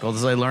sales cycle.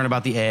 So they learn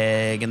about the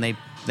egg, and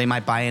they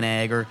might buy an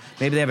egg, or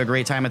maybe they have a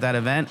great time at that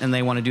event, and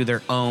they want to do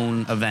their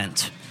own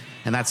event.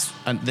 And that's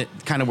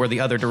kind of where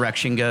the other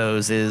direction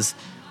goes is,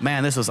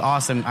 man, this was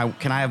awesome.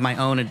 Can I have my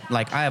own,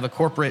 like I have a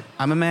corporate,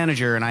 I'm a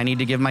manager, and I need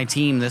to give my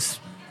team this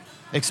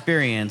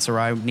experience, or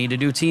I need to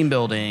do team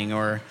building,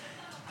 or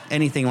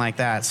anything like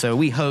that. So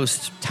we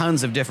host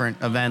tons of different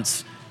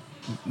events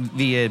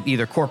via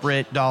either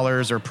corporate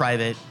dollars or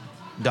private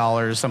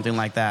dollars, something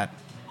like that.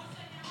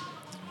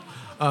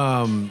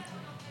 Do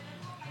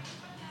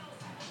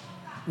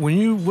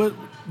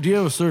you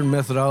have a certain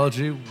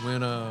methodology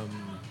when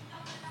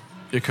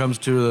it comes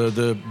to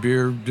the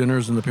beer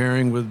dinners and the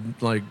pairing with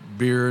like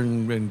beer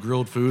and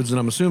grilled foods? And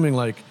I'm assuming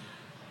like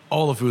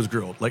all the food's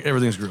grilled, like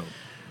everything's grilled.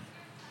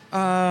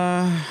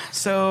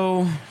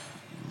 So,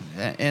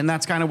 and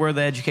that's kind of where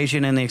the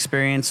education and the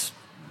experience,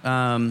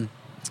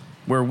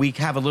 where we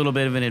have a little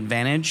bit of an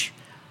advantage.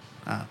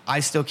 I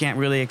still can't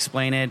really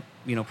explain it.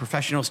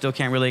 Professionals still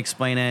can't really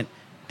explain it.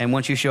 And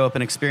once you show up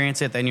and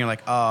experience it, then you're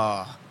like,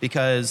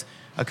 because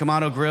a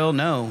Kamado grill,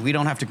 no, we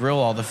don't have to grill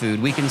all the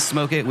food. We can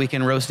smoke it, we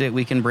can roast it,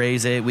 we can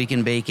braise it, we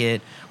can bake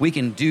it, we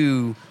can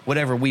do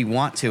whatever we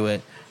want to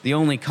it. The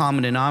only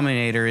common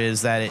denominator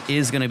is that it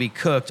is going to be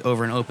cooked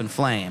over an open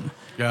flame.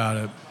 Got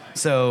it.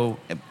 So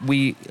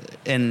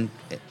and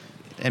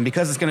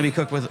because it's going to be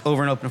cooked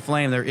over an open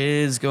flame,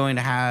 you're going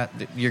to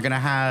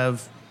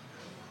have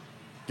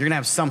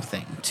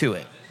something to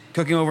it.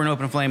 Cooking over an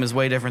open flame is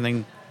way different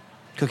than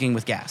cooking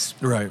with gas.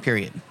 Right.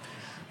 Period.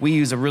 We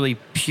use a really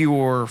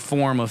pure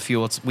form of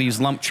fuel. We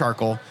use lump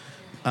charcoal,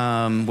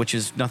 which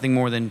is nothing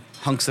more than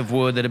hunks of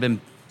wood that have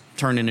been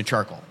turned into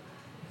charcoal.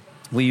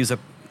 We use a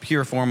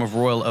pure form of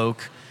royal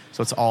oak,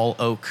 so it's all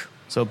oak.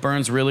 So it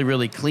burns really,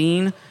 really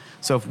clean.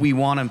 So if we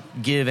want to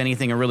give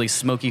anything a really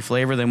smoky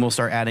flavor, then we'll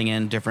start adding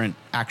in different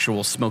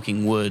actual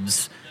smoking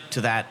woods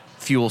to that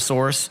fuel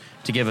source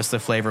to give us the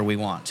flavor we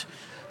want.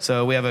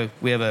 So we have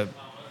a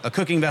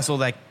cooking vessel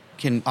that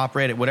can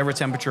operate at whatever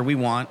temperature we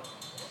want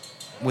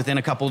within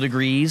a couple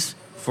degrees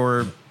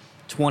for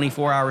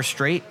 24 hours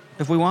straight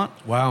if we want.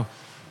 Wow.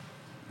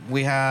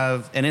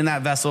 And in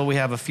that vessel, we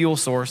have a fuel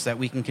source that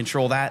we can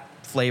control that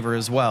flavor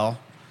as well.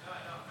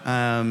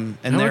 And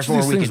how much do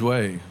these things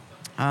weigh?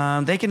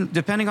 They can,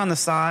 depending on the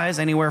size,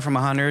 anywhere from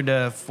 100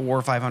 to 400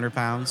 or 500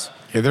 pounds.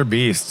 Yeah, they're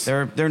beasts.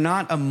 They're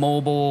not a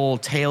mobile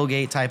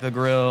tailgate type of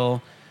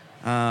grill.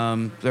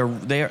 They're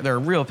a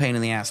real pain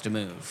in the ass to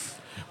move.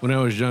 When I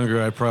was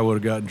younger, I probably would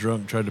have gotten drunk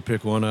and tried to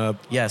pick one up.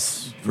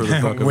 Yes. For the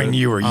fuck of When it.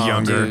 you were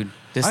younger. Dude,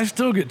 I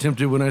still get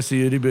tempted when I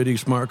see itty bitty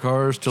smart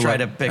cars to try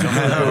like to pick them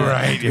up.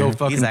 Right. go He's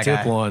fucking that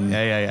tip guy. one.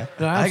 Yeah.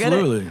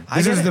 Absolutely.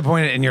 This is the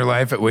point in your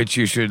life at which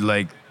you should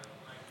like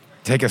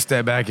take a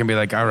step back and be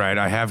like, all right,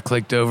 I have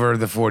clicked over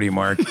the 40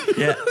 mark.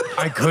 Yeah.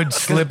 I could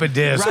slip a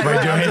disc by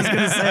I doing was just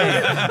gonna say,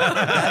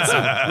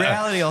 that's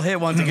reality will hit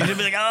once again. You'll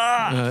be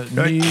like,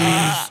 Knees,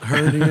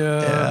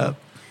 hernia,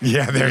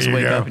 Yeah, there just you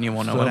wake go. up and you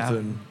won't know what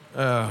happened. something.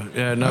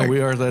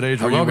 We are at that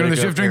age where Welcome to the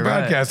you Shift Drink You're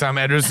right. Podcast. I'm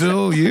Ed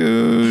Russell,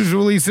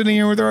 usually sitting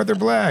here with Arthur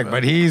Black,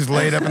 but he's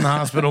laid up in the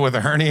hospital with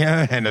a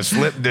hernia and a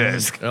slipped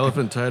disc.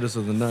 Elephantitis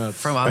of the nuts.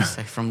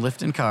 From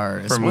lifting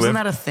cars. From Wasn't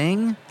that a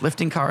thing?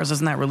 Lifting cars,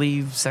 doesn't that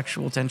relieve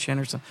sexual tension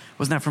or something?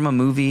 Wasn't that from a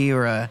movie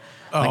or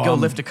go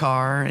lift a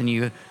car and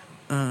you...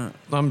 I'm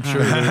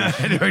sure.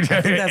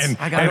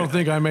 I don't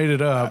think I made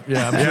it up.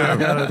 Yeah, I'm sure I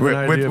got an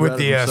idea with about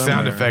the it from sound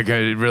somewhere. effect,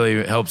 it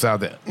really helps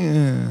out that.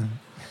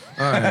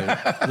 All right.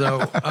 So,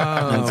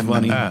 That's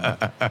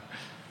funny.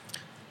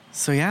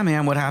 So yeah,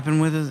 man, what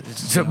happened with it?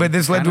 So, but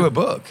this led to a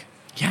book.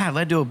 Yeah, it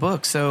led to a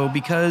book. So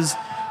because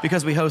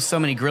we host so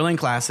many grilling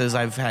classes,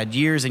 I've had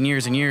years and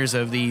years and years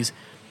of these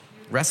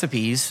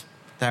recipes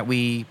that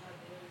we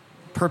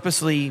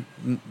purposely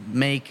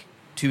make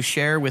to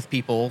share with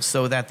people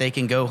so that they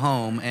can go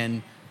home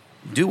and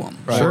do them.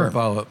 right, Sure.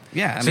 follow up.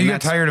 Yeah. So you got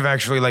tired of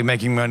actually like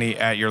making money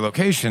at your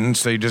location,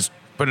 so you just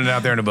put it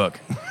out there in a book.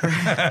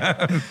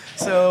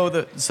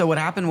 So what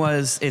happened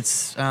was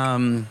it's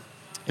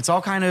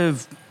all kind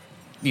of,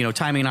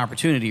 timing and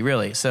opportunity,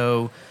 really.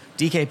 So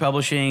DK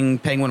Publishing,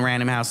 Penguin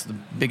Random House, the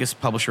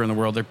biggest publisher in the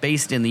world, they're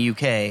based in the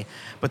UK,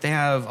 but they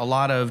have a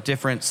lot of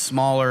different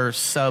smaller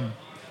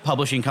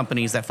sub-publishing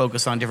companies that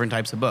focus on different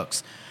types of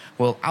books.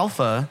 Well,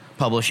 Alpha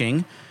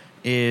Publishing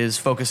is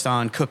focused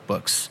on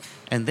cookbooks,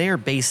 and they are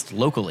based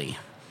locally.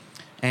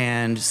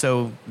 And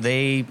so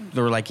they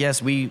were like, yes,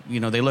 they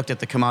looked at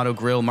the Kamado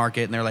grill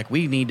market, and they're like,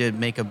 we need to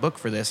make a book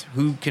for this.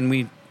 Who can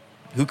we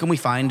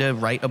find to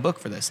write a book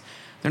for this?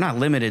 They're not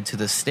limited to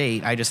the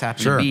state. I just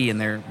happen to be in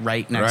there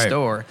right next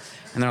door.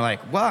 And they're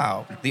like,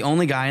 wow, the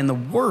only guy in the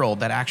world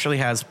that actually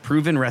has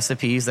proven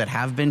recipes that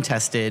have been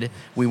tested.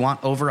 We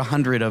want over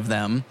 100 of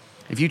them.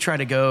 If you try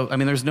to go,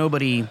 there's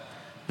nobody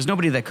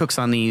that cooks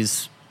on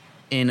these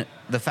in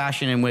the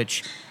fashion in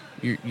which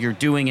you're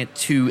doing it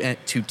to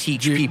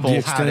teach people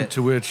the how extent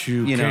to which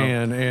you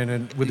can,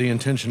 and with the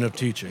intention of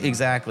teaching.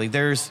 Exactly.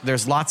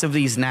 There's lots of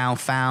these now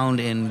found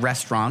in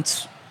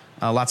restaurants.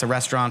 Lots of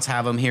restaurants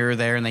have them here or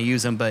there, and they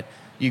use them. But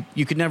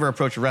you could never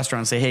approach a restaurant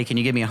and say, "Hey, can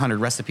you give me 100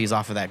 recipes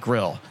off of that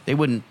grill?" They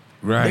wouldn't.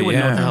 Right, They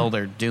wouldn't know what the yeah. hell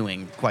they're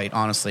doing, quite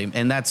honestly.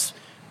 And that's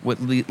what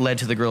led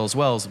to the grill as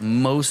well. Is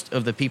most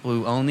of the people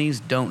who own these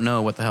don't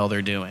know what the hell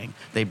they're doing.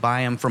 They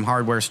buy them from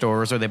hardware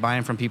stores, or they buy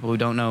them from people who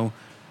don't know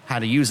how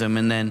to use them,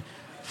 and then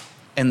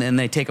and then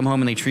they take them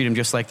home and they treat them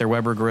just like their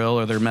Weber grill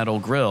or their metal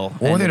grill.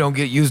 Or And- they don't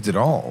get used at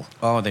all.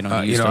 Oh, they don't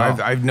get You used know, at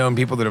all. I've known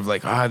people that have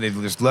like, they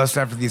just lust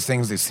after these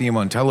things. They see them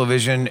on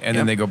television, and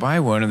then they go buy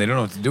one, and they don't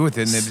know what to do with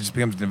it, and it just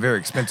becomes a very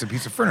expensive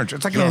piece of furniture.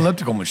 It's like an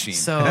elliptical machine.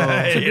 So,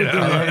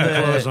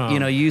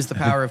 use the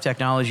power of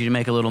technology to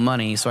make a little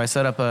money. So I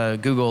set up a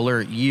Google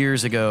Alert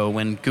years ago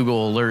when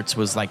Google Alerts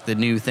was like the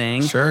new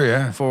thing. Sure,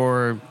 yeah.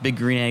 For Big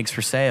Green Eggs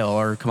for sale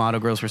or Kamado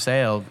Grills for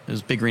sale. It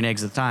was Big Green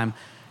Eggs at the time.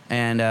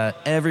 And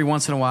every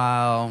once in a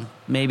while,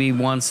 maybe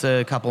once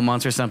a couple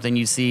months or something,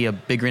 you see a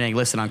Big Green Egg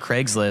listed on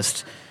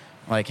Craigslist.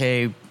 Like,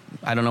 hey,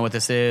 I don't know what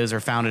this is, or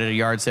found it at a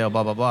yard sale,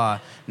 blah, blah, blah.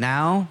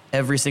 Now,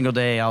 every single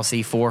day, I'll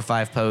see 4 or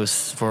 5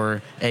 posts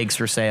for eggs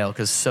for sale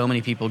because so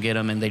many people get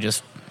them and it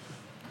just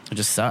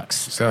sucks.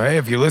 So hey,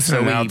 if you're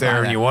listening So we out there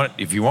buy and that.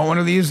 if you want one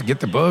of these, get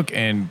the book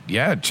and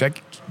get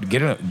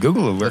a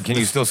Google alert. Can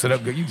you still set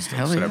up? You can still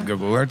Hell set yeah. up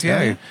Google alerts. Hell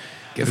Yeah. yeah.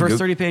 Get The first Goog-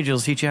 30 pages will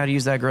teach you how to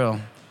use that grill.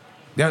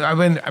 Yeah,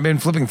 I've been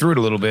flipping through it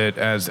a little bit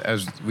as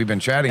we've been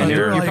chatting here.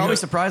 You're like- probably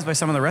surprised by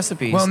some of the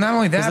recipes. Well, not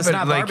only 'Cause that, it's but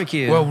not like,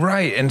 barbecue. well,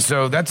 right, and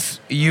so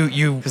that's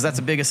you because that's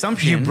a big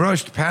assumption. you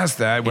brushed past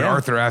that when Yeah.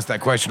 Arthur asked that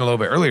question a little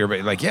bit earlier.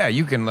 But like, yeah,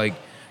 you can like.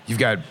 You've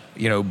got,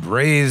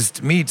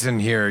 braised meats in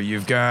here.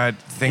 You've got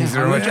things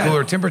that are much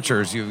cooler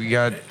temperatures. You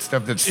got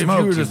stuff that's If you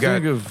smoked. were to You've got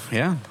think of,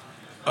 Yeah.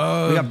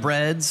 We got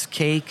breads,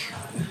 cake.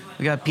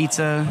 We got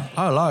pizza.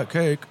 I like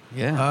cake.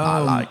 Yeah. I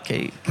like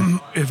cake.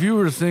 If you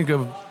were to think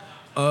of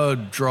a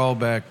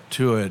drawback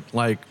to it,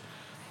 like,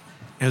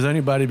 has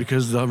anybody,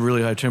 because of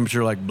really high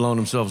temperature, like blown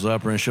themselves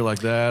up or any shit like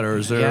that? Or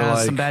is there Yeah,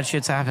 like. some bad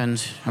shit's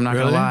happened. I'm not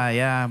Really? gonna lie.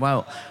 Yeah.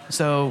 Well,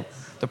 so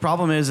the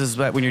problem is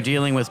that when you're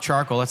dealing with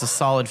charcoal, that's a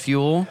solid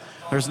fuel.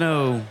 There's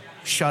no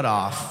shut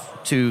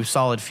off to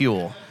solid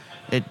fuel.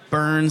 It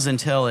burns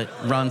until it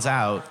runs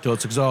out. Till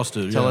it's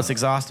exhausted. Until yeah. it's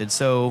exhausted.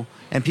 So,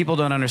 and people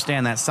don't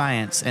understand that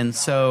science. And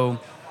so,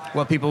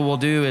 what people will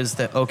do is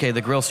that, okay,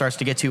 the grill starts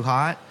to get too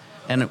hot,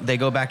 and they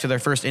go back to their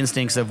first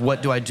instincts of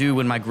what do I do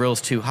when my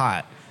grill's too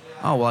hot?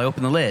 Oh, well, I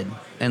open the lid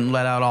and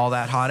let out all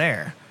that hot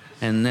air,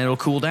 and it'll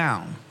cool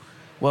down.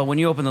 Well, when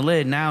you open the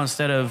lid, now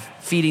instead of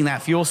feeding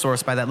that fuel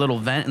source by that little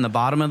vent in the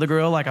bottom of the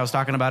grill, like I was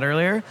talking about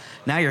earlier,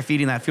 now you're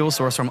feeding that fuel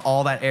source from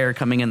all that air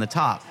coming in the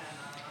top.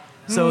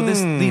 So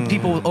the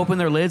people open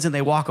their lids and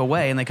they walk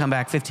away and they come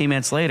back 15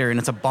 minutes later and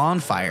it's a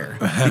bonfire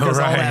because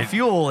all Right. that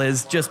fuel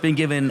has just been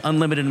given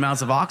unlimited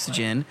amounts of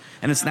oxygen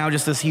and it's now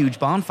just this huge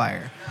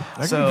bonfire.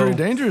 That can be pretty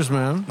dangerous,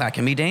 man. That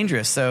can be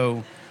dangerous.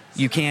 So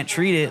you can't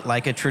treat it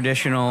like a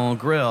traditional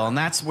grill. And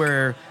that's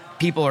where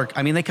people are,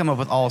 they come up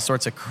with all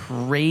sorts of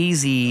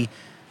crazy,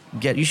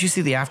 you should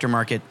see the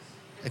aftermarket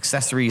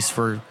accessories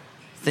for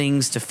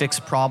things to fix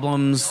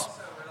problems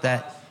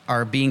that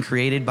are being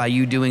created by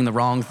you doing the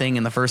wrong thing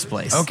in the first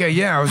place. Okay,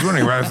 yeah, I was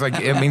wondering. I was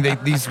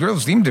like, these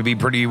grills seem to be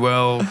pretty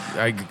well,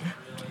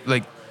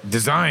 like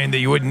designed that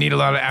you wouldn't need a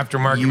lot of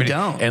aftermarket. You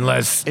don't.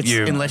 unless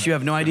you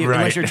have no idea, Right.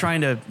 unless you're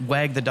trying to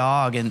wag the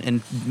dog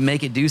and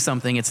make it do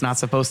something it's not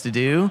supposed to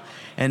do.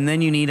 And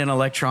then you need an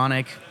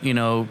electronic,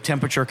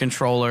 temperature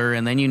controller,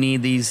 and then you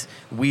need these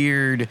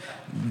weird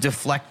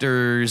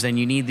deflectors, and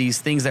you need these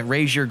things that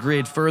raise your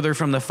grid further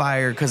from the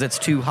fire because it's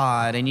too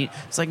hot. And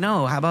it's like,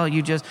 no, how about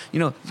you just,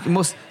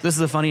 this is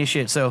the funniest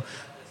shit. So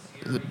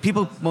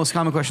most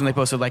common question they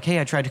posted, like, hey,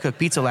 I tried to cook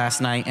pizza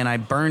last night and I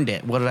burned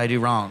it. What did I do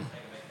wrong?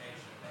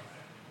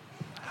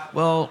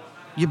 Well,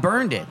 you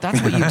burned it.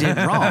 That's what you did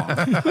wrong.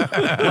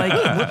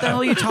 Like, what the hell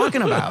are you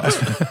talking about?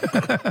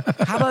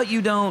 How about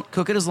you don't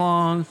cook it as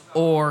long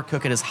or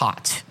cook it as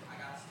hot?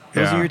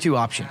 Those Yeah. are your two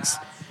options.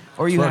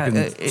 Or you Fucking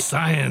have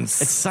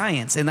science. It's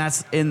science, and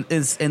that's in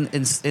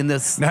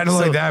this. Not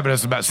only so- that, but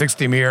it's about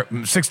 60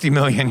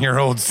 million year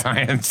old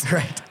science.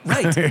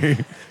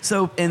 Right.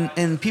 So,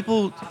 and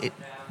people,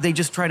 they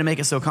just try to make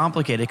it so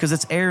complicated because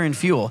it's air and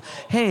fuel.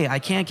 Hey, I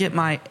can't get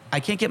my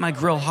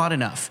grill hot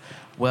enough.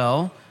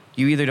 Well,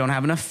 you either don't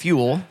have enough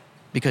fuel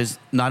because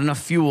not enough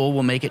fuel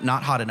will make it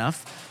not hot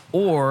enough,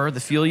 or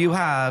the fuel you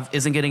have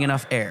isn't getting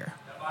enough air.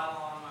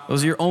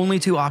 Those are your only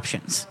two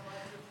options.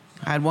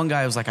 I had one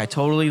guy who was like, I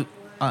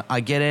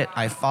get it.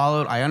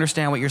 I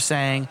understand what you're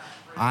saying.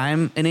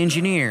 I'm an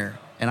engineer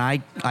and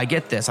I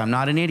get this. I'm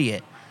not an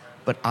idiot,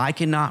 but I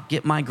cannot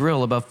get my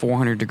grill above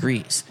 400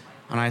 degrees.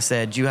 And I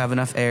said, do you have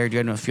enough air? Do you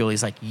have enough fuel?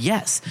 He's like,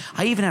 yes.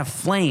 I even have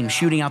flame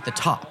shooting out the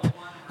top.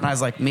 And I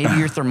was like, maybe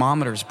your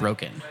thermometer's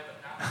broken.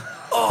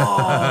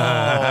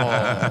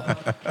 Oh.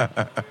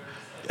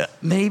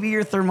 Maybe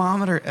your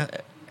thermometer.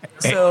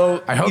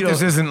 So I hope you know,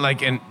 this isn't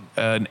like an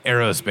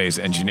aerospace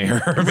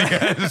engineer.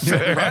 Because,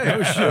 Right?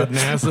 Oh shit,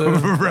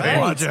 NASA. Right.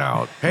 Watch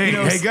out. Hey,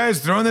 hey guys,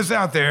 throwing this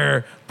out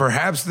there.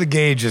 Perhaps the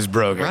gauge is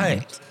broken.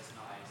 Right.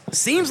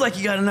 Seems like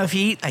you got enough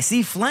heat. I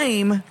see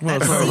flame.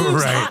 That so-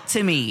 seems Right. hot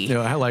to me. You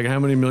know, how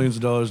many millions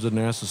of dollars did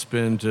NASA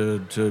spend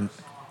to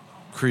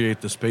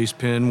create the space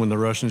pen when the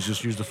Russians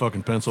just used a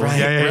fucking pencil? Right.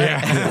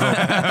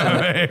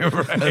 Yeah. Right.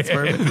 That's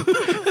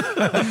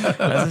perfect.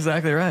 That's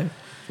exactly right.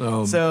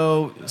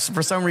 So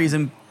for some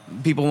reason,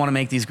 people want to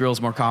make these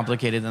grills more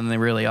complicated than they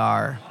really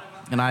are.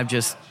 And I've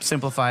just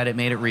simplified it,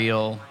 made it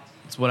real.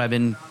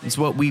 It's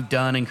what we've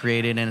done and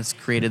created, and it's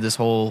created this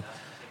whole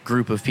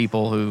group of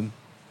people who.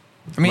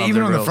 I mean, love even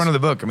their on the grills. front of the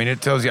book, I mean,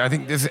 it tells you. I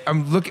think this.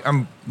 I'm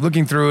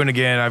looking through, and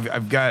again,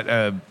 I've got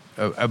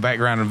a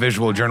background in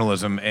visual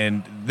journalism,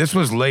 and this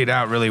was laid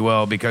out really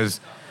well because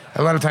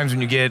a lot of times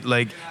when you get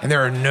like, and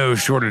there are no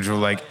shortage of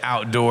like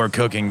outdoor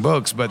cooking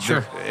books, but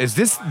Sure. is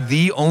this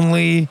the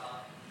only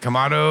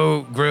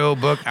Kamado grill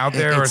book out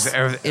there? Or is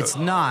It's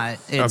not.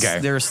 It's, Okay.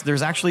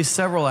 There's actually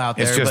several out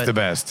there. It's just but- the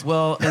best.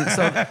 Well, and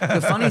so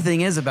the funny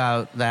thing is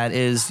about that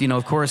is,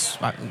 of course,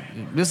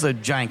 this is a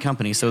giant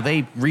company, so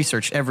they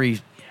researched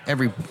every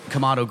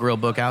Kamado grill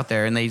book out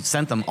there, and they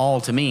sent them all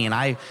to me,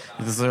 and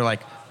they're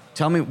like,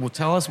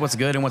 tell us what's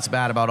good and what's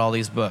bad about all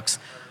these books.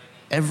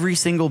 Every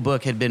single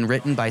book had been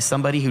written by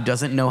somebody who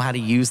doesn't know how to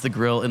use the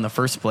grill in the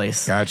first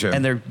place. Gotcha.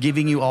 And they're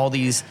giving you all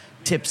these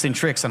tips and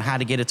tricks on how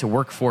to get it to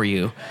work for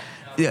you.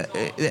 Yeah,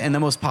 and the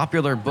most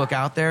popular book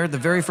out there, the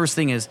very first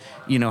thing is,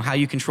 how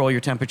you control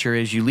your temperature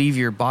is you leave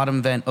your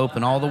bottom vent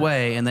open all the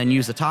way and then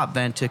use the top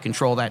vent to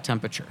control that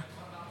temperature.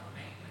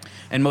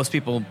 And most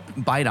people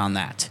bite on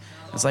that.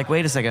 It's like,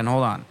 wait a second,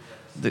 hold on.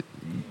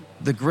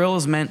 The grill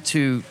is meant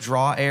to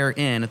draw air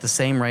in at the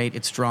same rate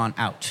it's drawn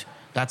out.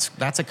 That's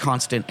a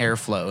constant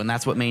airflow, and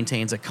that's what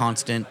maintains a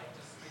constant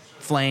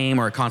flame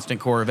or a constant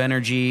core of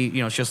energy.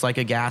 It's just like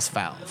a gas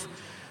valve.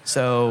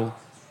 So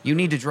you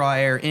need to draw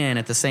air in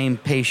at the same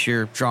pace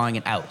you're drawing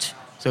it out.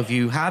 So if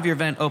you have your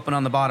vent open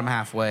on the bottom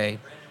halfway,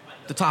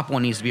 the top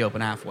one needs to be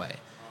open halfway.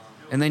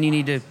 And then you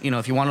need to,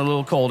 if you want it a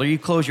little colder, you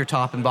close your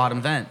top and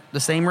bottom vent the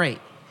same rate.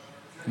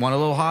 Want a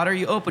little hotter,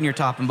 you open your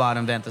top and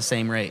bottom vent the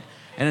same rate.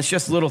 And it's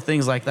just little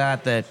things like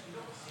that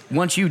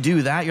once you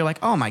do that, you're like,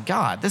 oh my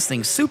God, this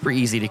thing's super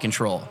easy to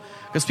control.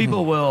 Because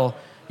people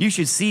you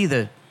should see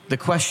the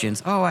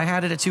questions. Oh, I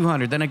had it at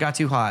 200, then it got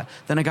too hot,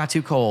 then it got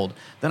too cold,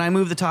 then I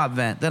moved the top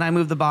vent, then I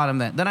moved the bottom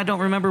vent, then I don't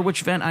remember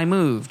which vent I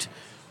moved.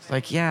 It's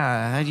like,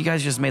 yeah, you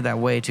guys just made that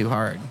way too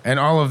hard. And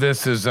all of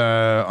this is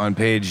on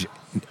page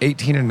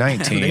 18 and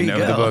 19 There of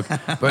you the go.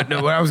 book. But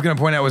no, what I was going to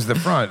point out was the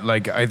front.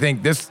 Like, I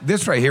think this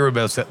right here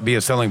would be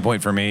a selling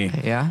point for me.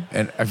 Yeah.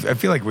 And I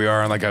feel like we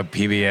are on like a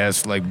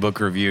PBS like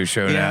book review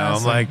show Yeah, now. I'm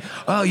so- like,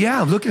 oh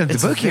yeah, I'm looking at the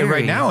It's book here right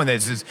very- now, and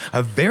it's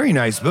a very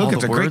nice book. All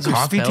It's a the great words are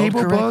coffee spelled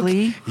table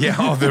correctly. book.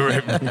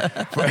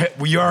 Yeah,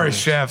 we are a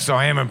chef, so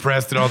I am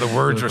impressed that all the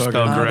words are spelled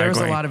correctly. There's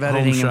a lot of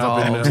editing Home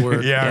shopping involved.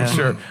 network. Yeah, I'm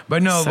sure.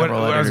 But no, what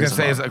Several I was going to editors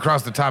say is involved.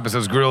 across the top it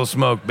says grill,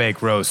 smoke,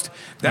 bake, roast.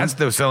 That's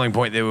the selling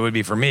point that it would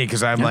be for me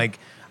because I'm like,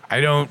 I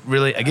don't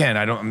really, again,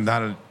 I'm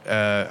not,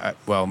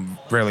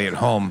 rarely at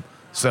home,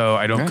 so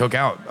I don't Right. cook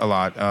out a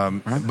lot.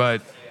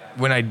 But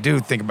when I do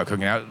think about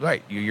cooking out,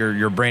 right,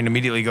 your brain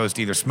immediately goes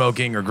to either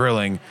smoking or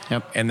grilling,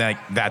 Yep. and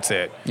that's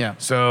it. Yeah.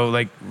 So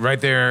like right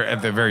there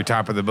at the very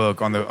top of the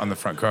book on the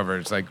front cover,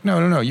 it's like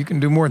no, you can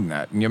do more than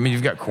that. I mean,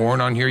 you've got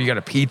corn on here, you got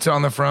a pizza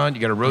on the front,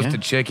 you got a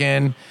roasted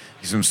chicken,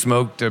 some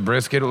smoked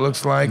brisket. It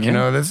looks like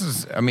this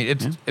is. I mean,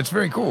 it's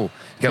very cool.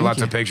 You got lots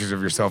you. of pictures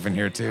of yourself in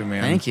here too,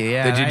 man. Thank you.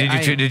 Yeah.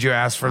 Did you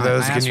ask for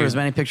those? I asked for as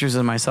many pictures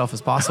of myself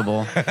as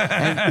possible.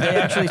 And they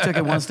actually took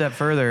it one step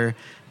further,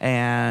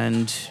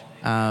 and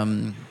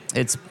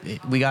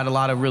we got a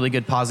lot of really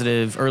good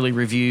positive early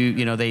review.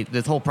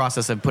 The whole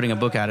process of putting a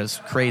book out is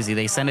crazy.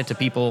 They send it to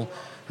people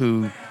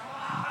who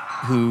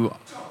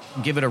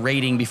give it a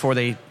rating before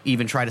they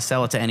even try to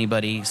sell it to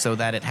anybody, so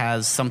that it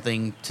has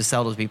something to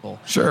sell to people.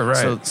 Sure,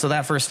 right. So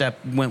that first step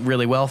went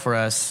really well for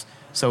us.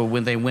 So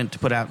when they went to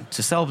put out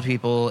to sell to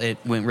people, it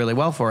went really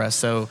well for us.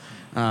 So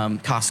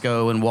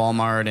Costco and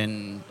Walmart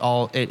and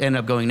it ended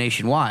up going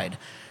nationwide.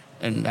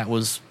 And that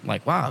was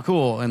like, wow,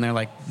 cool. And they're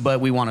like, but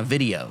we want a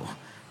video.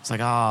 It's like,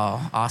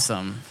 oh,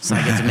 awesome. So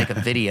I get to make a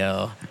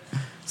video.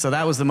 So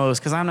that was the most,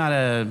 because I'm not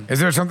Is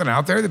there something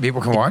out there that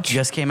people can watch?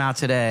 just came out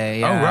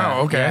today. Oh, Yeah,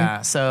 wow, okay.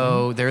 Yeah.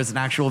 So there's an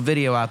actual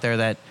video out there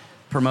that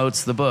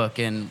promotes the book,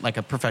 and like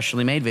a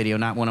professionally made video,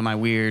 not one of my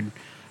weird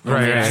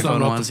Right, weird right. iPhone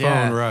Something off ones. the phone,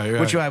 Yeah. right.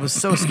 Which I was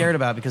so scared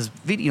about because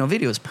video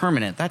is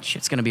permanent. That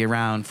shit's going to be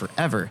around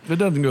forever. It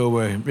doesn't go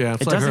away. Yeah,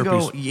 it's It like doesn't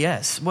herpes. go.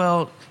 Yes.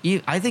 Well,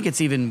 I think it's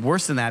even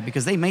worse than that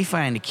because they may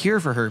find a cure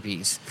for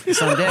herpes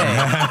someday.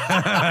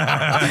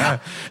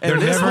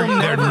 And this will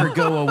never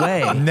go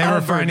away. Never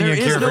Ever. finding a There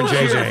cure is no for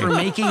JJ. cure for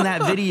making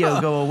that video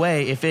go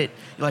away. If it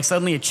like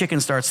suddenly a chicken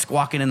starts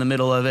squawking in the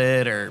middle of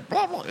it, or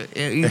blah, blah,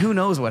 who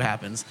knows what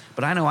happens.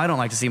 But I know I don't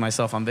like to see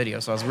myself on video,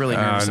 so I was really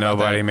nervous. about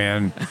Nobody, that.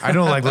 man. I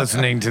don't like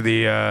listening to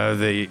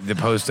the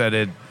post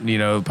edit,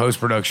 post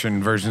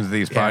production versions of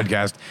these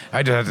podcasts.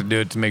 I just have to do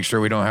it to make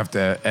sure we don't have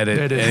to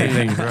edit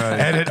anything, Right.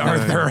 edit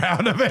Arthur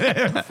out of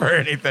it for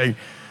anything.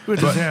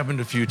 Which has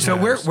happened a few times.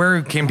 So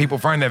where can people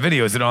find that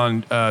video? Is it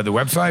on the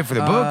website for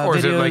the book, or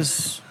is it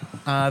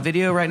like?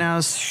 Video right now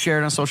is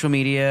shared on social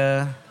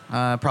media,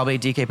 probably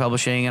at DK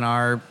Publishing and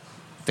our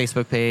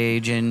Facebook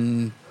page,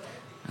 and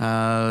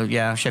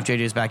Chef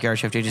JJ's Backyard,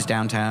 Chef JJ's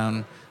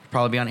Downtown.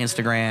 Probably be on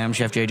Instagram,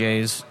 Chef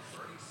JJ's.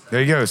 There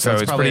you go. So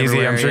it's probably pretty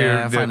easy. I'm sure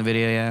everywhere, you're find the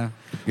video. Yeah.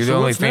 you're So the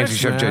only what's fancy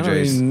next, Chef man?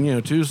 JJ's. I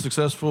mean, 2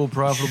 successful,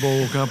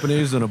 profitable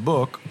companies and a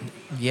book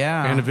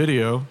Yeah. and a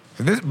video.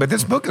 But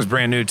this book is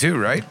brand new too,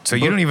 right? So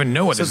you don't even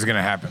know what this is going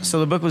to happen. So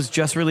the book was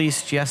just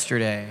released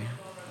yesterday,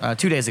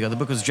 2 days ago. The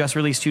book was just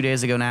released 2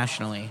 days ago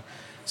nationally.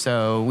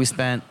 So we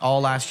spent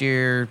all last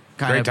year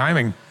Great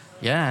timing.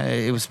 Yeah,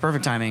 it was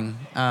perfect timing.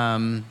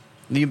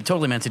 You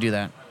totally meant to do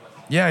that.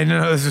 Yeah,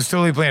 no, this is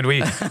totally planned.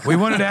 We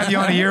wanted to have you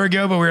on a year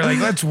ago, but we were like,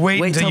 let's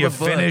wait until you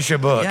finish a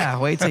book. Yeah,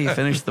 wait till you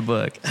finish the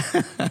book.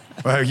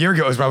 Well, a year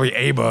ago it was probably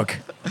a book.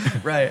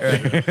 Right.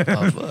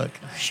 Oh, book.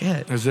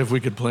 Shit. As if we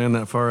could plan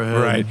that far ahead.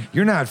 Right.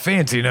 You're not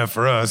fancy enough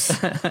for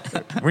us.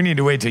 We need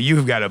to wait till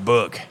you've got a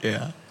book.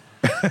 Yeah.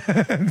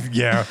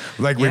 Yeah,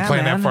 like we Yeah,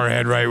 plan man. that far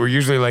ahead, right? We're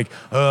usually like,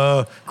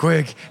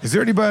 quick, is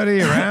there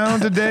anybody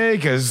around today?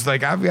 Because,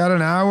 like, I've got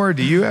an hour.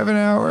 Do you have an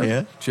hour?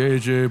 Yeah.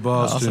 JJ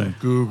Boston, Awesome.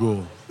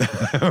 Google. I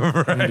need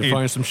to Right.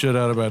 find some shit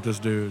out about this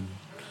dude.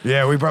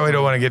 Yeah, we probably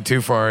don't want to get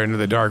too far into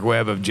the dark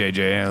web of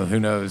JJ. Who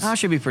knows? That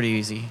should be pretty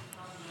easy.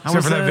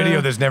 Except for that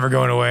video that's never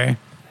going away.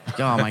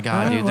 Oh my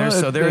god, dude!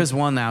 Well, There is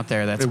one out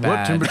there that's At bad.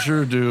 what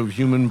temperature do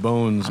human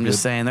bones I'm just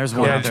get- saying, there's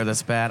one Yeah. out there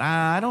that's bad.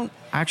 I don't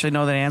actually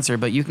know that answer,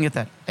 but you can get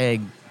that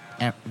egg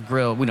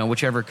grill,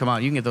 whichever come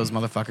out. You can get those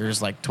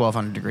motherfuckers like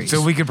 1,200 degrees.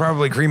 So we could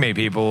probably cremate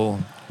people.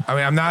 I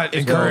mean, I'm not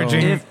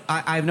encouraging.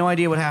 I have no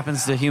idea what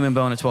happens to human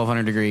bone at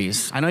 1,200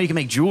 degrees. I know you can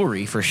make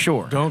jewelry for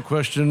sure. Don't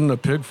question a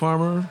pig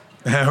farmer.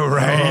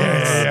 Right,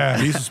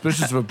 yeah. Be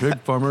suspicious of a pig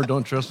farmer.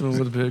 Don't trust him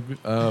with a pig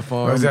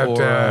farm Was that,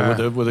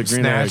 or with a green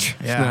Snatch?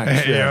 egg. Yeah.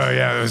 Snatch,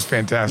 Yeah, it was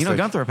fantastic. You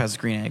know, Gunthorpe has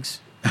green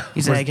eggs.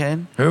 He's an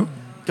egghead. Who?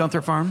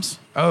 Gunthorpe Farms.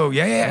 Oh,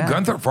 yeah. Yeah.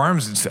 Gunthorpe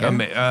Farms. It's,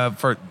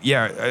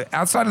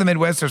 outside of the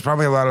Midwest, there's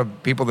probably a lot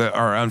of people that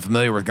are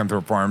unfamiliar with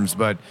Gunthorpe Farms.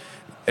 But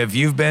if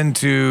you've been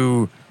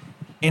to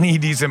any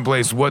decent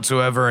place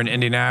whatsoever in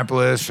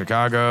Indianapolis,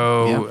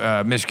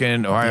 Chicago,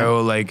 Michigan,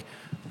 Ohio, like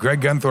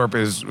Greg Gunthorpe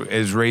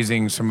is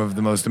raising some of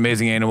the most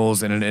amazing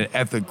animals in an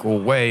ethical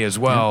way as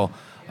well.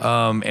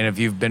 And if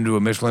you've been to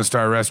a Michelin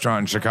star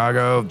restaurant in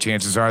Chicago,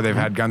 chances are they've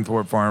had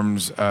Gunthorpe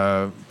Farms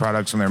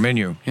products on their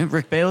menu. Yeah,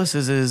 Rick Bayless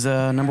is his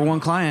number one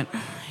client.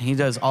 He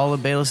does all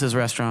of Bayless's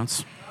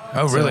restaurants.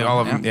 Oh, really? So, All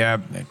of them? Yeah.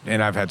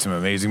 And I've had some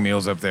amazing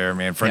meals up there,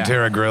 man.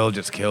 Frontera Grill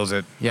just kills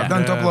it. Yeah. I've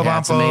done Topo Yeah,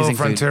 it's Lampo, amazing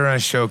food. Frontera,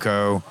 and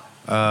Shoko.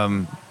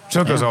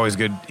 Shoko's always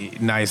good,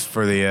 nice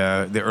for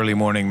the early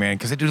morning, man,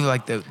 because they do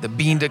like the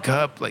bean to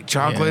cup, like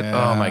chocolate.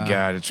 Yeah. Oh, my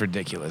God. It's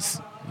ridiculous.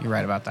 You're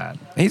right about that.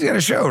 He's got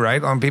a show,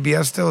 right, on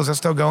PBS still? Is that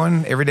still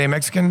going? Everyday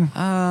Mexican?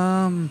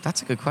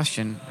 That's a good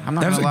question. I'm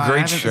not That was gonna a lie.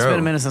 great It's show. been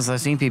a minute since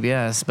I've seen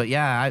PBS, but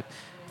yeah, I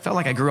felt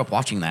like I grew up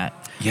watching that.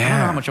 I don't Yeah.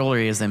 know how much older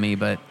he is than me,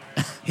 but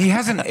He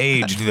hasn't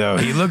aged, though.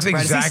 He looks Right,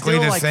 is he exactly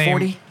still, the like, same.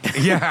 40?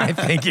 Yeah, I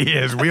think he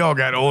is. We all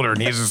got older,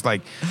 and he's just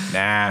like,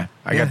 nah,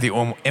 I got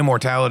the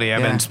immortality.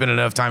 I've Yeah. been spending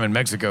enough time in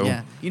Mexico.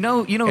 yeah, you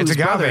know It's whose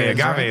brother agave. is,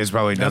 Agave right? has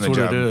probably done That's the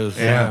what job. it is.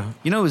 Yeah.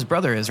 You know who his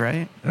brother is,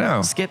 right?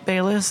 No. Skip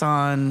Bayless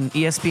on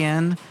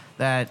ESPN.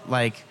 That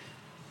like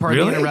part of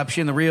Really? the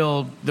interruption. The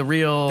real.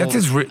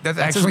 That's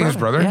actually his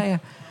brother? Yeah, yeah.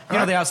 You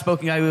know the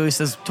outspoken guy who always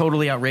says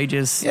totally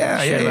outrageous. Yeah,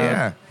 shit yeah, about-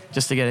 yeah.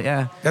 Just to get it,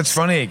 yeah. That's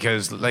funny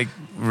because like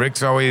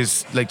Rick's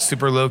always like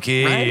super low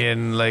key Right?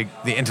 and like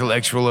the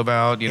intellectual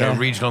about Yeah.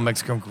 regional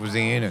Mexican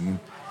cuisine, and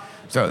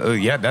so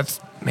that's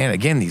man.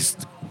 Again, these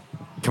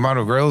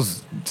Kamado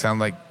grills sound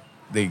like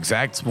the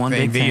exact one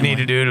thing big that you need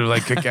family. to do to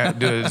like cook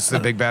out. It's the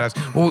big badass.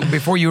 Well,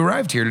 before you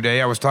arrived here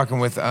today, I was talking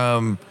with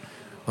one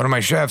of my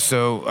chefs.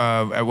 So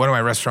at one of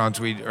my restaurants,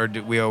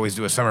 we always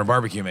do a summer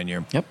barbecue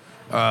menu. Yep.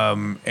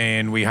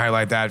 And we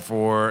highlight that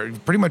for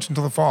pretty much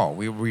until the fall.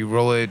 We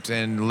roll it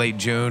in late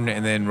June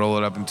and then roll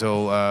it up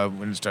until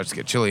when it starts to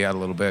get chilly out a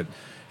little bit.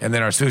 And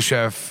then our sous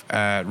chef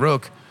at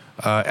Rook,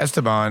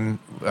 Esteban,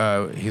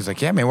 he's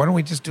like, yeah, man, why don't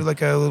we just do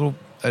like a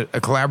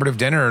collaborative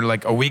dinner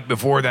like a week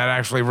before that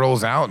actually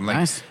rolls out? And like,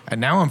 Nice.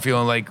 and now I'm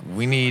feeling like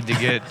we need to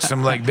get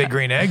some like big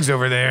green eggs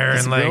over there,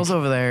 and Some like girls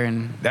over there,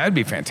 and that'd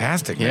be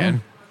fantastic, Yeah.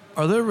 man.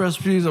 Are there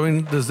recipes? I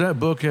mean, does that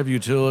book have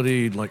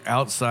utility like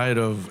outside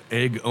of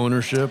egg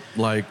ownership?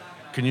 Like,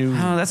 can you?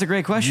 oh, that's a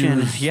great question.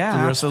 use Yeah,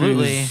 the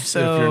absolutely. recipes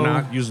So if you're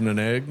not using an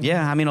egg,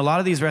 yeah, I mean, a lot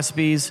of these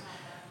recipes.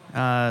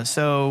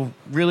 So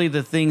really,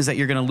 the things that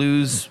you're going to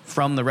lose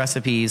from the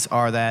recipes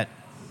are that.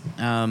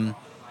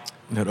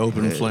 that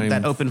open flame.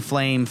 That open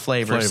flame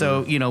flavor.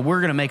 So,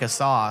 we're going to make a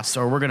sauce,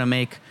 or we're going to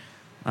make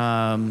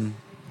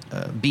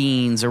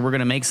beans, or we're going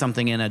to make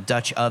something in a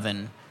Dutch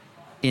oven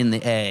in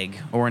the egg,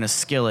 or in a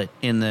skillet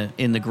in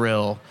the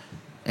grill.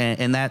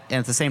 And at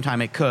the same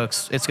time it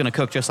cooks, it's going to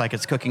cook just like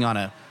it's cooking on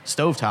a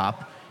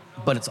stovetop,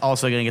 but it's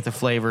also going to get the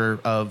flavor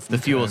of the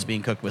fuel it's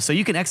being cooked with. So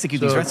you can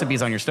execute these So-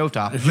 recipes on your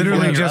stovetop.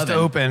 Literally or your just oven.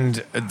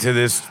 opened to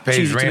this page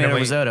Cheesy tomato randomly.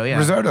 risotto, yeah.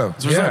 Risotto.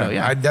 It's risotto,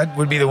 yeah. That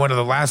would be one of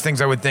the last things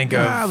I would think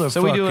How of. the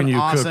So we fuck do can an you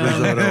awesome- cook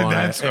risotto on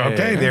That's an egg?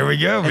 okay. There we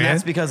go, And man.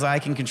 that's because I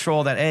can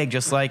control that egg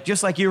just like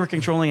you were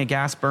controlling a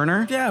gas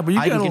burner. Yeah, but you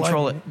I can gotta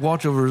control like, it.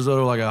 watch over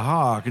risotto like a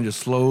hawk and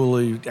just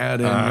slowly add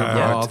in your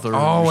broth or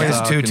Always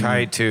stock too and-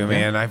 tight, too,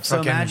 man. I So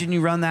fucking imagine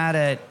you run that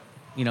at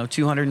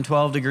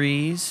 212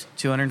 degrees,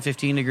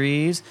 215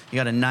 degrees. You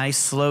got a nice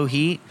slow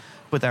heat.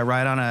 Put that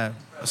right on a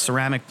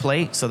ceramic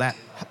plate, so that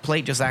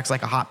plate just acts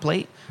like a hot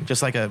plate,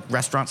 just like a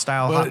restaurant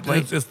style hot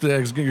plate. It's the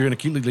eggs. You're going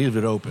to leave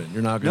it open.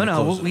 You're not going to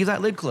We'll leave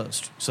that lid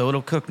closed, so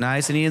it'll cook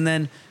nice, and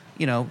then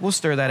we'll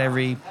stir that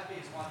every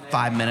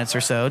 5 minutes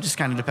or so, just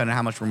kind of depending on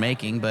how much we're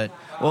making. But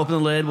we'll open the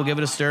lid, we'll give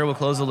it a stir, we'll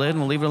close the lid, and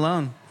we'll leave it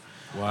alone.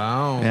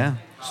 Wow. Yeah.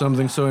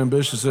 Something so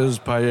ambitious as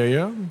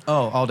paella?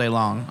 Oh, all day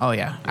long. Oh,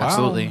 yeah,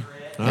 absolutely.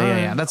 Wow.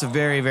 Yeah. That's a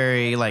very,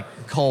 very,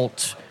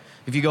 cult.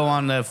 If you go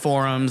on the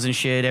forums and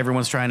shit,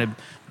 everyone's trying to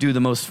do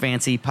the most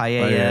fancy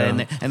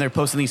paella, and they're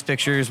posting these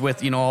pictures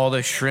with, all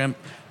the shrimp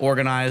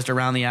organized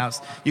around the outs.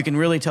 You can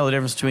really tell the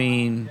difference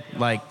between,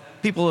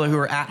 people who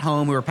are at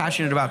home, who are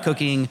passionate about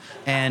cooking,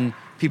 and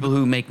people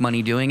who make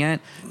money doing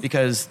it,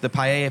 because the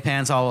paella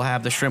pans all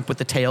have the shrimp with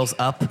the tails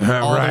up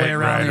all the way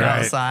around the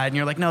outside, and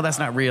you're like, no, that's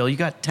not real. You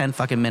got 10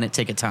 fucking minutes,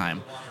 take a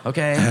time,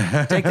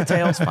 okay? Take the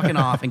tails fucking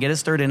off and get it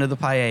stirred into the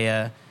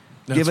paella.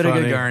 Give it a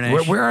good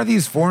garnish. Where are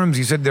these forums?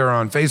 You said they're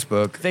on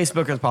Facebook.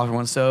 Facebook is the popular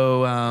one.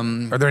 So,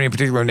 are there any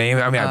particular name?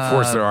 I mean, of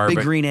course there are.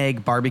 Big Green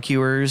Egg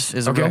Barbecuers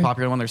is a real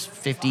popular one. There's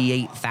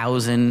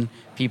 58,000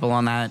 people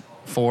on that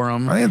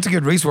forum. I think it's a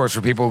good resource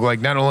for people.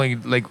 Not only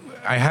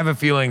I have a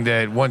feeling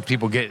that once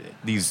people get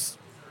these,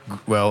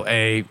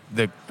 the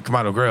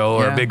Kamado Grill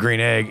or a Big Green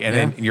Egg, and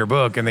then your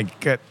book, and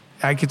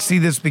I could see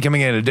this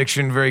becoming an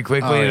addiction very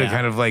quickly. To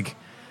kind of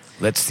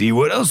let's see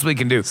what else we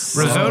can do.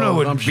 Risotto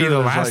would be the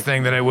last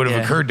thing that would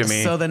have occurred to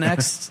me. So the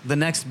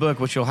next book,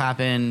 which will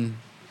happen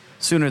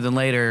sooner than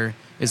later,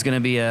 is going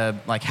to be a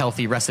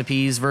healthy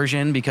recipes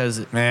version, because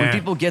when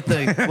people get so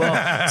here's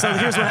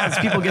what happens.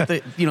 People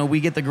get we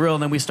get the grill,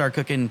 and then we start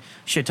cooking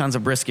shit tons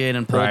of brisket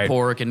and pulled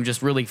pork and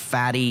just really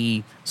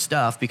fatty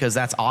stuff, because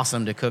that's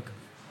awesome to cook,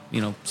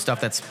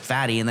 stuff that's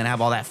fatty, and then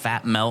have all that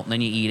fat melt, and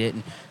then you eat it,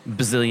 and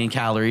bazillion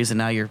calories, and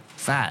now you're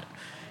fat.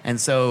 And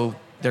so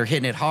they're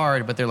hitting it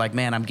hard, but they're like,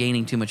 man, I'm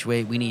gaining too much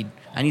weight.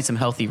 I need some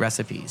healthy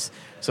recipes.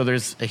 So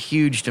there's a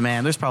huge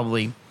demand. There's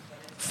probably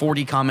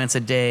 40 comments a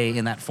day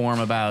in that forum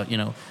about,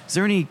 is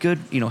there any good,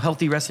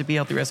 healthy recipe?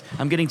 I'm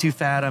getting too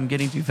fat. How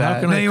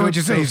can I what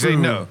you say? You say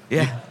no.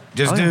 Yeah.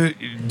 Just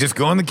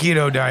go on the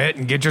keto diet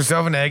and get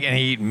yourself an egg and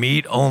eat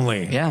meat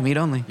only. Yeah, meat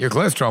only. Your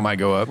cholesterol might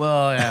go up.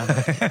 Well,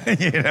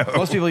 yeah.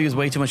 Most people use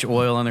way too much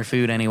oil on their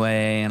food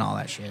anyway, and all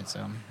that shit.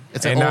 So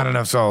not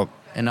enough salt.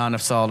 And not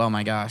enough salt. Oh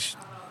my gosh.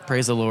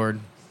 Praise the Lord.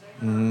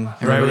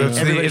 Mm-hmm. Right,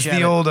 it's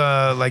the old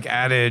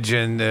adage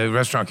in the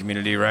restaurant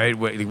community, right?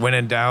 When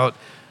in doubt,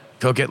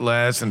 cook it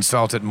less and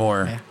salt it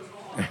more.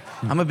 Yeah.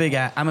 I'm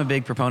a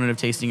big proponent of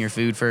tasting your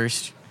food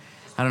first.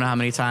 I don't know how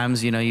many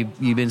times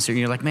you've been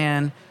sitting, you're like,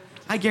 man,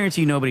 I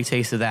guarantee nobody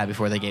tasted that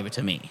before they gave it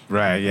to me.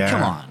 Right? Yeah.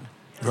 Come on.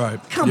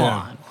 Right. Come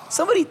on.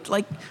 Somebody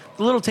the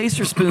little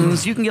taster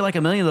spoons. You can get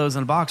a million of those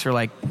in a box for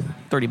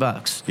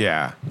 $30.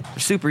 Yeah. They're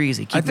super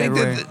easy. I think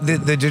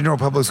that the general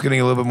public's getting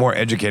a little bit more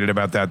educated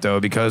about that, though,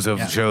 because of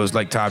shows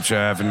like Top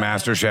Chef and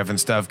Master Chef and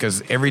stuff.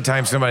 Because every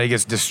time somebody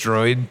gets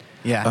destroyed,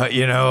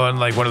 on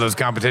one of those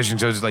competition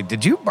shows, it's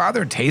did you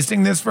bother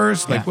tasting this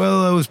first? I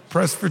was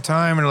pressed for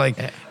time,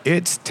 and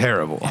it's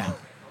terrible.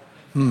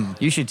 Yeah.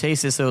 You should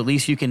taste it, so at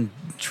least you can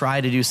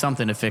try to do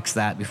something to fix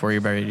that before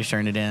you're ready to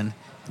turn it in.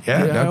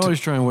 Yeah, I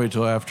always try and wait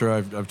till after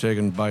I've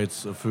taken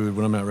bites of food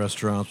when I'm at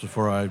restaurants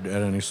before I add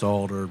any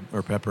salt or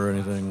pepper or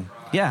anything.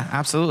 Yeah,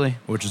 absolutely.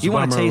 Which is you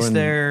want to taste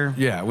when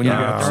you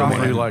got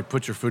someone who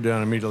put your food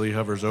down and immediately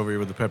hovers over you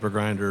with the pepper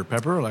grinder.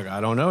 Pepper? I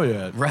don't know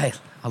yet. Right.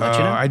 I'll let you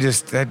know.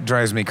 That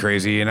drives me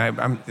crazy,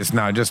 and it's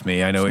not just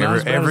me. I know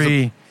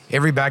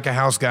every back of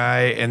house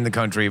guy in the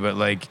country, but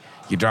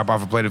you drop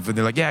off a plate of food,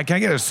 they're like, yeah, can I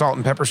get a salt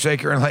and pepper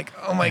shaker? And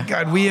oh my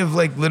God, we have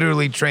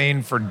literally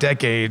trained for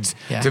decades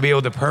to be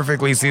able to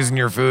perfectly season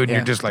your food. And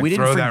you're just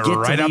throw that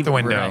right out the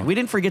window. Right. We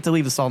didn't forget to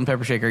leave the salt and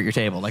pepper shaker at your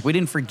table. We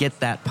didn't forget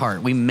that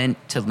part. We meant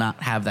to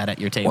not have that at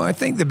your table. Well, I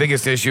think the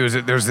biggest issue is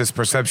that there's this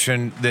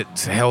perception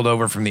that's held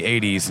over from the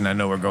 80s, and I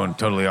know we're going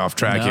totally off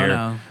track here.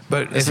 No.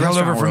 But it's held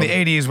over from the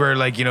 80s where,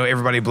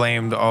 everybody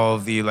blamed all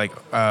of the,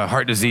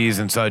 heart disease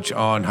and such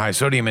on high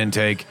sodium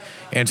intake.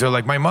 And so,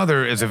 my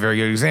mother is a very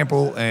good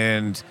example.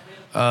 And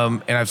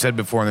I've said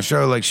before on the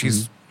show,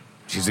 she's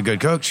a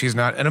good cook. She's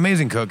not an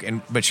amazing cook,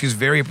 but she's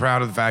very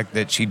proud of the fact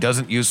that she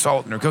doesn't use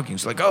salt in her cooking.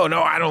 She's like, oh,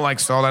 no, I don't like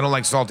salt. I don't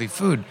like salty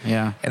food.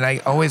 Yeah. And I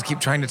always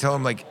keep trying to tell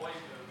them,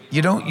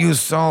 you don't use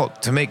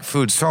salt to make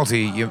food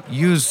salty. You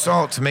use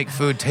salt to make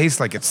food taste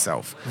like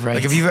itself.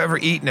 Right. If you've ever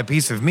eaten a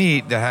piece of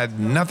meat that had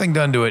nothing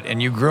done to it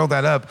and you grill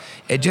that up,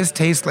 it just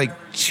tastes like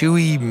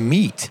chewy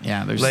meat.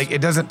 Yeah, it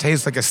doesn't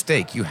taste like a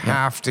steak. You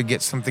have to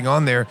get something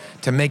on there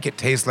to make it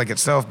taste like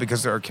itself,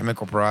 because there are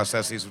chemical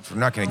processes which we're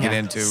not going to get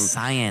into.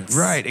 Science.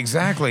 Right,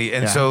 exactly.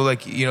 And so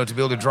to be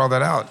able to draw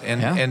that out.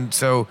 And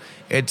so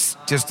it's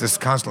just this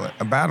constant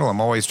battle.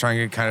 I'm always trying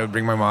to kind of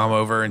bring my mom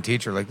over and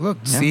teach her, look,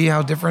 see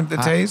how different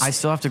it tastes? I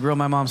still have to grill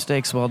my mom's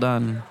steaks well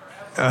done.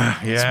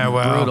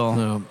 Brutal.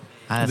 No.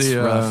 That's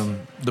rough.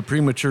 The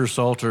premature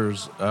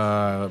salters,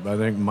 I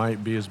think,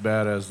 might be as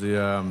bad as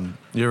the.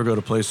 You ever go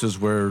to places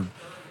where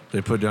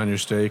they put down your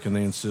steak and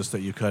they insist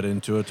that you cut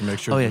into it to make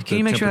sure? Oh yeah, can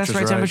you make sure that's the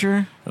right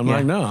temperature? I'm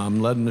like, no,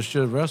 I'm letting the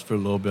shit rest for a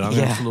little bit. I'm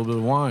gonna have a little bit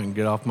of wine,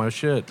 get off my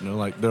shit.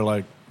 And they're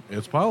like,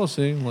 It's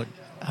policy. Like,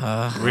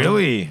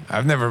 Really?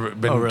 I've never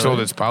been really? told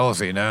it's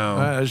policy.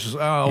 No. it's just,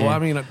 well, I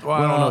mean, well,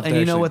 I don't know. If and they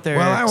you know actually- what they're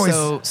Well, I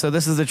always- so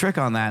this is the trick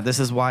on that. This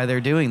is why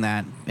they're doing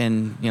that.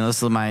 And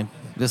this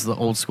is the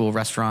old school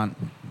restaurant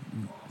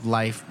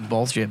life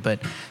bullshit. But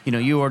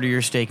you order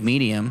your steak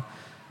medium,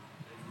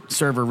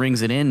 server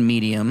rings it in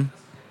medium,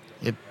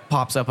 it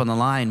pops up on the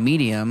line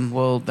medium.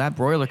 Well, that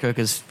broiler cook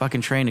is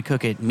fucking trained to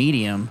cook it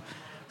medium,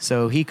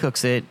 so he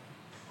cooks it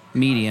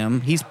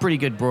medium. He's a pretty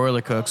good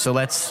broiler cook. So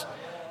let's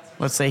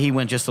say he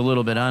went just a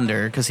little bit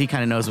under because he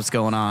kind of knows what's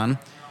going on.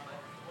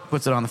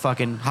 Puts it on the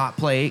fucking hot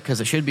plate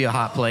because it should be a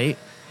hot plate.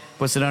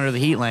 Puts it under the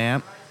heat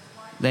lamp.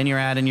 Then you're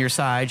adding your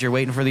sides. You're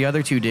waiting for the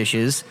other two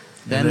dishes.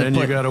 Then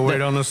you got to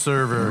wait on the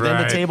server. Then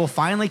Right. the table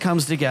finally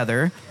comes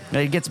together.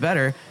 It gets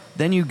better.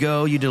 Then you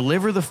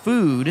deliver the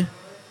food.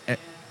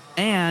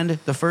 And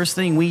the first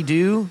thing we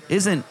do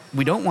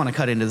we don't want to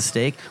cut into the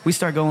steak. We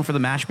start going for the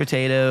mashed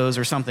potatoes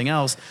or something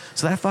else.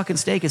 So that fucking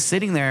steak is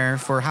sitting there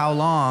for how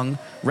long,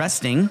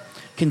 resting,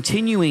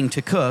 continuing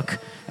to cook,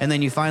 and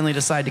then you finally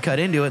decide to cut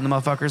into it and the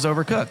motherfucker's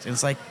overcooked. And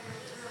it's like,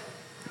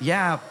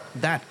 yeah,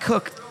 that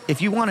cook,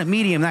 if you want it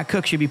medium, that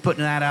cook should be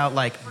putting that out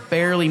like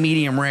barely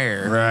medium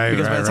rare. Right,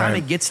 Because by the time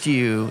right. it gets to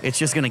you, it's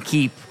just going to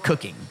keep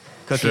cooking.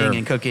 Sure.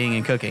 And cooking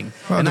and cooking.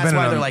 Well, and that's why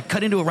depending they're on- like,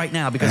 cut into it right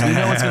now because we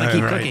know it's going to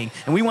keep Right. cooking.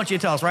 And we want you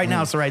to tell us right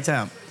now it's the right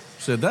time.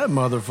 Said that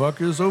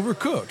motherfucker is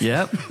overcooked.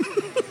 Yep.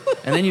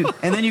 and then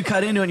you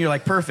cut into it and you're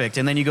like, perfect.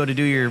 And then you go to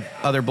do your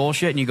other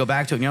bullshit and you go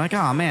back to it and you're like,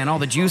 oh man, all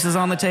the juice is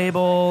on the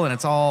table and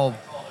it's all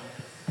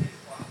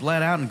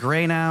bled out and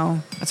gray now.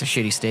 That's a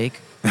shitty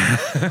steak.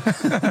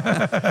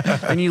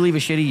 Then you leave a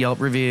shitty Yelp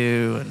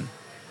review and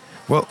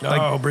Well,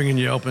 like, Bringing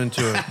Yelp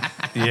into it.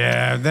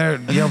 yeah,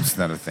 Yelp's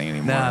not a thing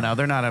anymore. no,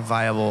 they're not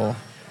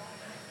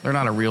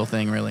a real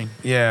thing really.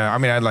 Yeah, I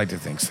mean, I'd like to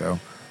think so.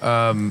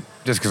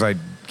 Just because I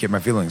get my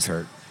feelings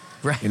hurt.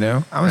 Right.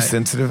 I'm Right. a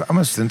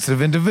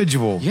sensitive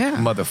individual. Yeah.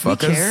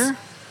 Motherfuckers. We care.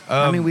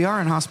 I mean, we are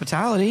in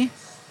hospitality.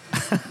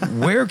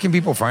 Where can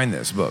people find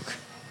this book?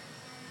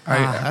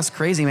 That's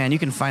crazy, man. You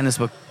can find this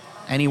book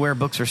anywhere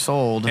books are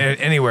sold.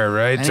 Anywhere,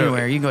 right?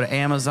 Anywhere. You can go to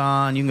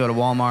Amazon. You can go to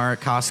Walmart,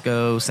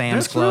 Costco,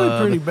 Sam's That's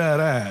Club. really pretty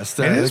badass.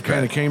 That It is it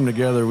kind of bad. came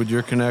together with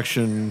your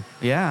connection.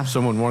 Yeah.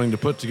 Someone wanting to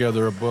put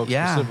together a book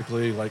Yeah.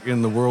 specifically like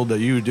in the world that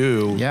you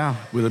do. Yeah.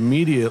 With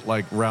immediate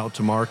like route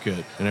to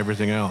market and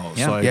everything else.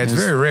 Yeah. Like, Yeah, it's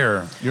very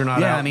rare. You're not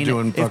Yeah, out I mean,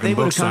 doing if they fucking would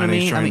book have come to signings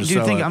me, trying to do you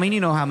sell think? it. I mean, you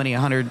know how many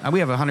 100? We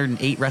have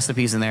 108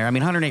 recipes in there. I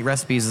mean, 108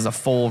 recipes is a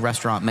full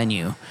restaurant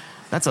menu.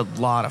 That's a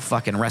lot of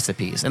fucking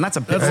recipes, and that's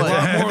a That's a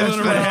lot more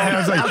than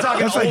That's like, I'm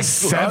talking that's like old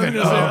school. seven. I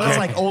was gonna say, Oh, That's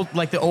okay.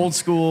 like the old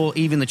school,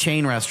 even the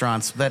chain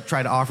restaurants that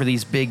try to offer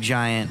these big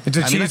giant. It's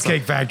a I mean, that's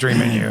Cheesecake Factory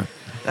menu.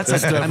 That's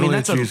That's I mean, definitely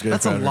that's a a Cheesecake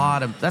that's a Factory.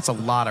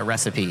 lot of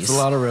recipes. It's a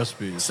lot of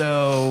recipes.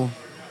 So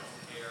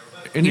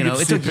And you, know,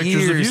 can it see took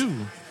pictures years. of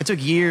you. It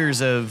took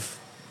years of.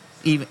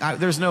 Even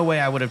there's no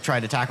way I would have tried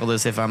to tackle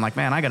this if I'm like,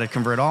 man, I got to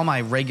convert all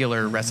my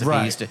regular recipes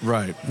Right, to.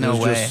 right. No It was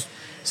way. just-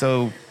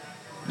 So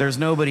there's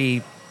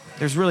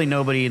really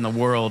nobody in the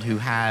world who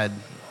had.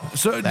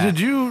 So that. did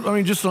you? I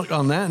mean, just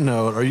on that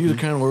note, are you the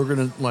kind of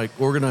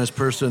organized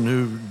person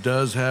who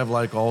does have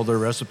like all their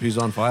recipes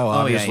on file?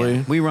 Obviously, Oh,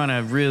 yeah. We run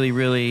a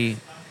really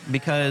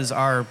because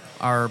our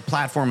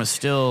platform is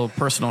still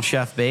personal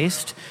chef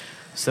based.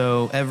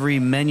 So every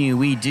menu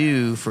we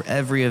do for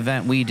every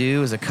event we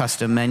do is a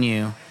custom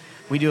menu.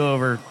 We do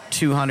over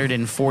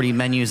 240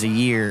 menus a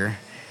year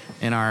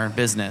in our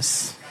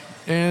business.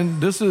 And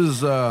this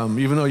is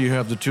even though you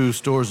have the two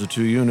stores, the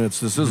two units.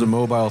 This is a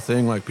mobile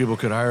thing. Like people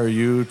could hire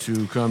you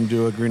to come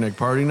do a Green Egg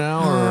Party now,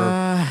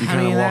 or you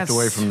kind of walked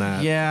away from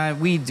that. Yeah,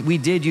 we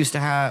did used to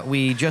have.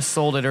 We just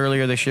sold it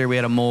earlier this year. We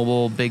had a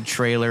mobile big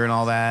trailer and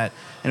all that,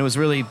 and it was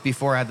really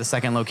before I had the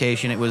second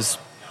location. It was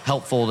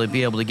helpful to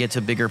be able to get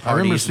to bigger I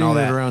remember parties and all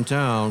seeing that. it around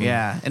town.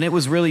 Yeah, and it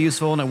was really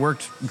useful and it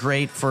worked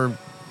great for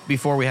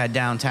before we had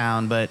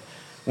downtown. But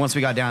once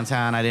we got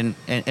downtown, I didn't.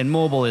 And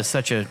mobile is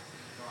such a.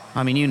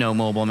 I mean,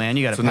 mobile, man.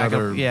 You got to It's pack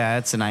another- up. Yeah,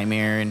 it's a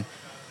nightmare and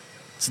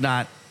it's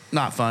not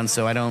fun.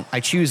 So I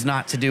choose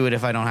not to do it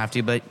if I don't have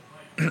to. But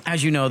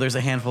as you know, there's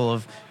a handful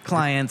of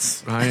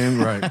clients. I am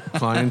right.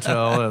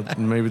 Clientele.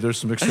 Maybe there's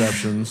some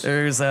exceptions.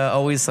 There's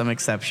always some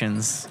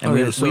exceptions, and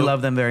Okay, we so-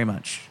 love them very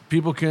much.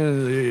 People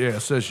can. Yeah,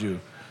 says you.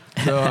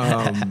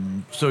 So,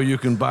 so you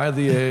can buy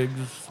the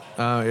eggs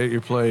at your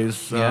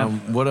place. Yeah.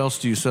 What else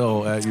do you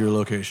sell at your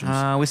locations?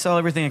 We sell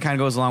everything that kind of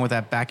goes along with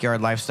that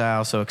backyard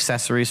lifestyle. So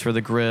accessories for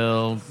the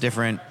grill,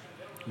 different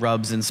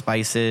rubs and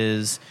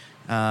spices,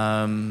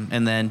 and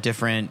then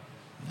different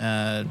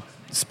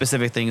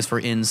specific things for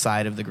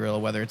inside of the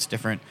grill, whether it's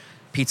different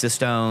pizza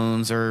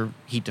stones or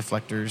heat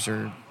deflectors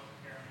or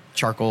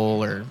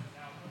charcoal or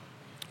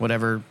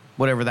whatever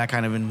that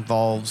kind of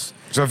involves.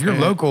 So if you're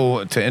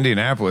local to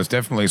Indianapolis,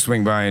 definitely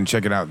swing by and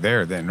check it out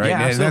there then, right? Yeah,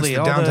 And that's absolutely. the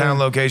All downtown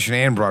the- location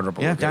and Broad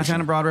Ripple Yeah, location. downtown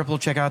and Broad Ripple.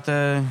 Check out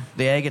the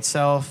egg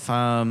itself.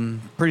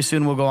 Pretty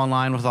soon we'll go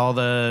online with all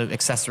the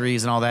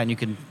accessories and all that, and you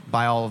can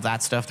buy all of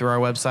that stuff through our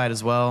website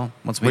as well.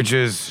 Which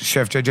is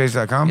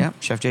chefjjs.com? Yep,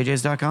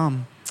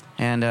 chefjjs.com.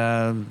 And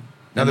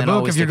Now, And the then book,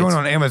 always if you're tickets.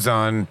 going on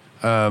Amazon,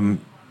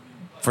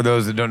 for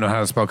those that don't know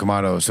how to spell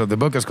Kamado, so the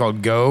book is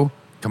called Go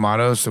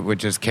Kamados,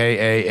 which is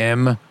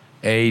Kamado.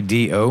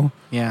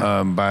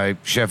 Yeah. By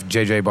Chef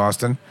JJ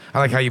Boston. I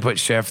like how you put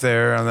chef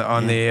there on that.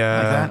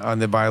 on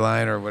the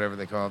byline or whatever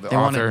they call it, the They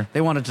author.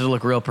 they wanted to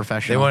look real They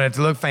professional. want it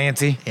to look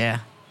fancy. Yeah.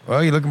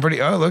 Well, you're looking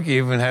pretty. Oh, look,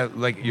 you even have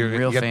like you're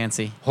Real you got-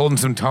 fancy. holding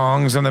some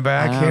tongs on the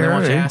back They here.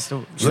 want you eh? asked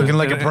to- Looking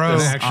like a pro.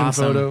 An action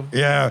Awesome. photo.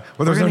 Yeah.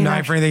 Well, there's no gonna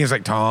knife have- or anything. It's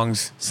like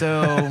tongs.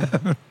 So,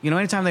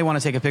 anytime they want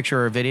to take a picture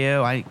or a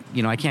video, I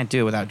can't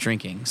do it without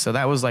drinking. So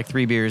that was like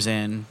 3 beers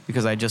in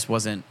because I just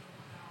wasn't,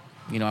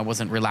 I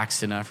wasn't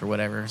relaxed enough or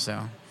whatever. So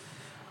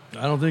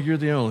I don't think you're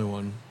the only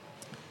one,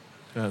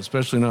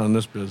 especially not in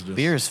this business.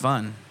 beer is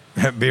fun.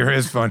 Beer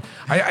is fun.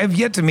 I've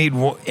yet to meet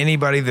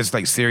anybody that's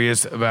like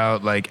serious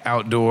about like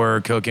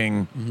outdoor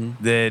cooking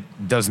that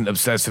doesn't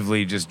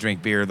obsessively just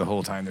drink beer the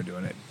whole time they're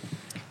doing it.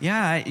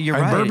 Yeah, you're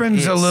I mean, right. bourbon's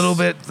a It's- little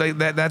bit like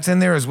that. That's in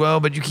there as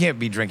well, but you can't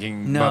be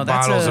drinking No,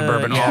 that's bottles of a-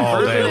 bourbon yeah,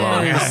 all day bourbon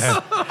long. is-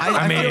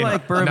 I mean, feel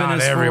like bourbon not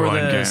is for everyone the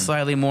can.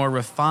 slightly more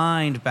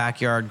refined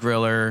backyard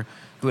griller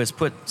who has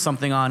put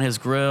something on his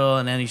grill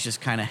and then he's just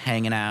kind of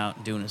hanging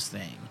out doing his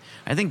thing.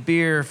 I think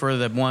beer for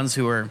the ones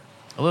who are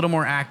a little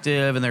more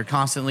active and they're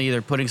constantly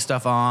either putting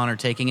stuff on or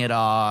taking it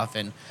off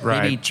and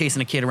maybe Right.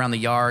 chasing a kid around the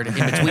yard in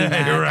between that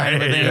kind of a Right,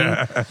 thing.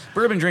 yeah.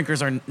 Bourbon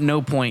drinkers are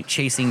no point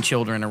chasing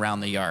children around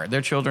the yard. Their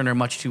children are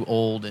much too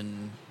old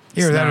and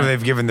Either it's that or not-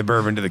 they've given the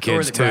bourbon to the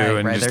kids too right,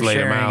 and right. just They're laid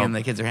them sharing out, and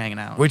the kids are hanging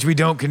out. which we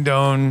don't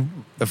condone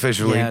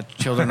officially. Yeah,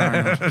 children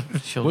are.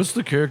 Children. What's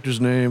the character's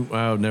name?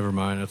 Oh, never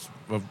mind. It's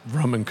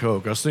Rum and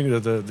Coke. I was thinking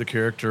of the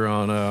character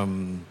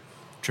on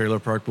Trailer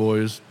Park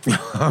Boys.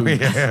 Oh,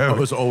 yeah.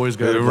 Was always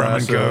got The a rum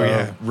glass and Coke, of,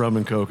 yeah. rum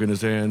and Coke in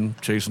his hand,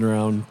 chasing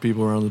around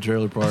people around the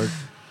trailer park.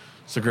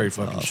 It's a great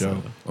fucking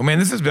show. Well, man,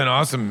 this has been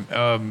awesome.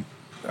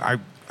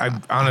 I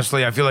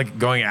honestly, I feel like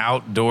going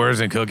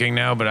outdoors and cooking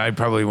now, but I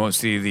probably won't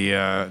see the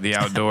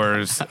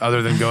outdoors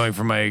other than going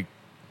from my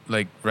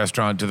like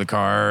restaurant to the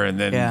car and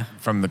then Yeah.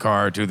 from the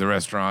car to the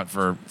restaurant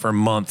for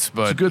months.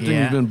 But It's a good thing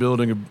Yeah. you've been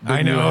building a big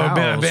I new know, house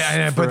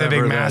and I put that big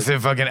forever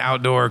massive fucking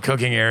outdoor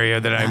cooking area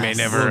that I may Nice.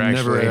 never we'll actually.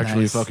 never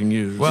actually Nice. fucking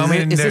use. Well, I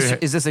mean,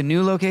 Is this a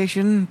new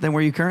location than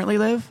where you currently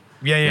live?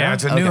 Yeah,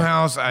 it's a new Okay.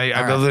 house. I've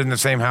All right. lived in the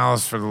same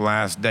house for the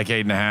last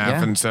decade and a half,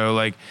 Yeah. and so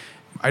like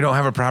I don't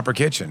have a proper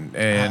kitchen,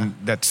 and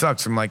that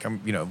sucks.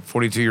 I'm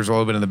 42 years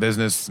old, been in the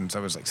business since I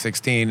was like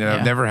 16, and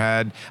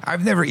Yeah.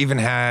 I've never even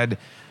had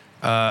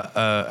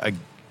a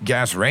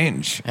gas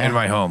range Yeah. in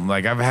my home.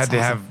 Like I've had That's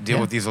to awesome. deal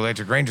Yeah. with these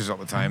electric ranges all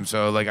the time,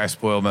 so like I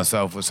spoiled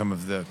myself with some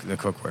of the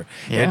cookware.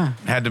 Yeah.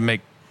 It had to make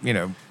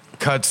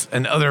cuts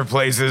in other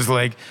places.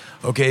 Like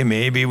okay,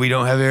 maybe we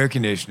don't have air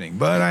conditioning,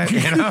 but I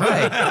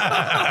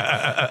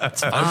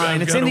It's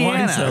fine. It's got a wine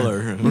Indiana.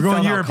 cellar. we're going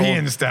felt how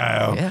European cold-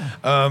 style.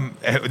 Yeah.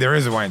 There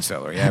is a wine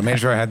cellar. Yeah, I made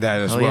sure I had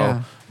that as Oh, well.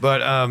 yeah.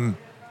 But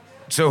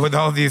so with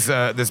all these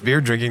this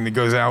beer drinking that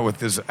goes out with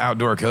this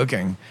outdoor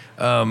cooking,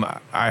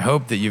 I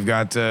hope that you've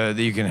got that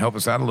you can help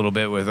us out a little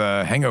bit with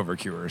hangover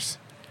cures.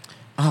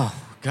 Oh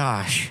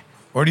gosh.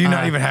 Or do you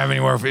not even have any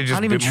more? Just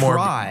don't even more,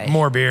 try.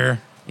 more beer.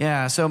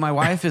 Yeah. So my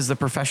wife is the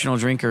professional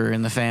drinker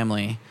in the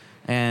family,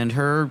 and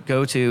her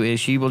go-to is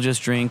she will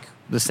just drink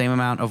the same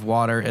amount of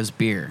water as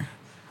beer,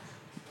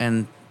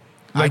 and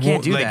I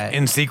can't do like that.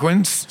 in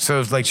sequence. So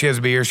it's like she has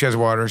a beer, she has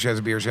water, she has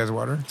a beer, she has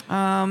water.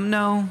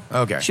 No.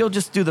 Okay. She'll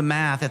just do the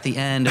math at the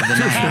end of the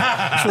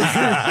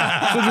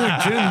night. So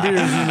drink 10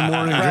 beers in the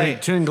morning, drink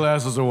Right. 10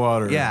 glasses of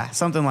water. Yeah,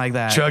 something like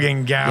that.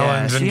 Chugging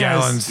gallons and she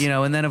has,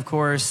 gallons. and then of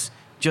course,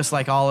 just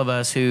like all of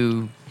us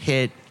who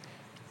hit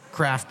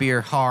craft beer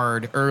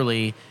hard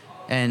early,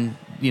 and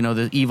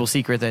the evil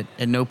secret that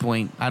at no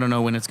point, I don't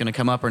know when it's going to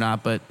come up or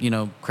not, but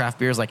craft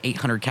beer is like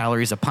 800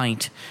 calories a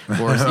pint,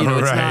 or it's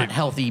Right. not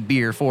healthy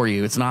beer for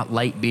you. It's not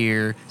light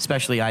beer,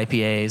 especially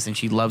IPAs, and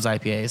she loves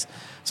IPAs,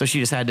 so she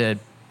just had to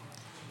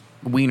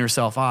wean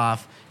herself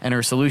off. And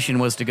her solution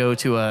was to go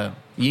to a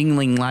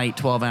Yingling Light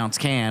 12-ounce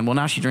can. Well,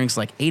 now she drinks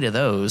like 8 of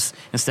those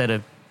instead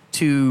of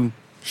 2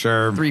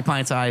 Sure. 3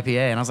 pints of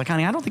IPA, and I was like,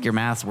 honey, I don't think your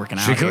math's working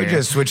out. She could here.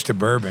 just switch to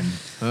bourbon.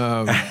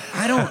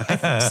 I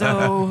don't.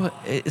 So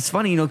it's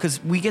funny,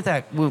 because we get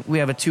that we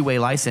have a 2-way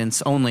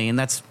license only, and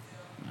that's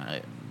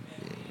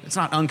it's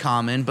not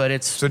uncommon, but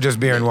it's So just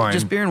beer and wine.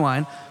 Just beer and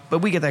wine, but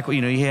we get that.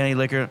 You hit any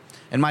liquor,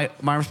 and my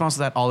response to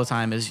that all the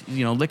time is,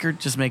 liquor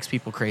just makes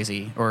people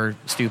crazy or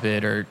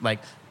stupid, or like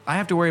I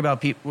have to worry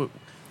about people.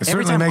 It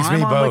certainly makes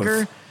me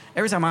both.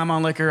 Every time I'm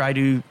on liquor,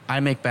 I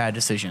make bad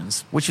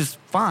decisions, which is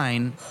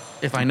fine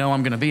if I know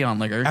I'm going to be on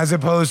liquor. As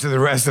opposed to the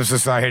rest of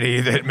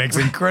society that makes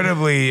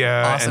incredibly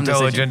Awesome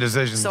intelligent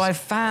decision. decisions. So I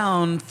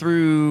found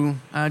through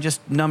just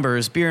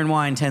numbers, beer and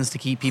wine tends to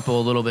keep people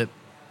a little bit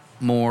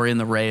more in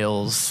the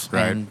rails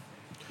Right. and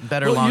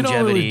better Well, you longevity.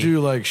 don't really do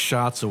like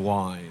shots of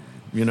wine.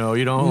 You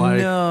don't like.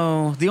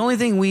 No, the only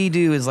thing we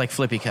do is like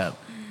flippy cup,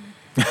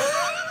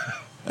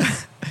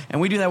 and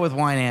we do that with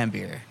wine and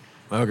beer.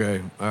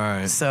 Okay, all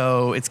right.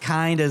 So it's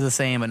kind of the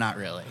same, but not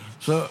really.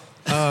 So,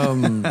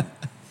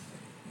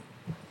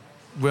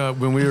 well,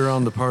 when we were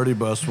on the party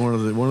bus, one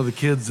of the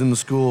kids in the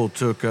school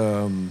took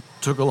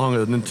along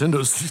a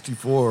Nintendo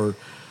 64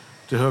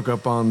 to hook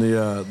up on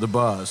the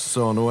bus.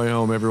 So on the way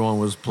home, everyone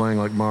was playing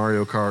like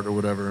Mario Kart or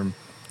whatever.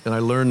 And I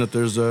learned that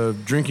there's a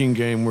drinking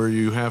game where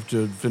you have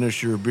to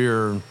finish your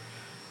beer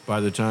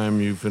by the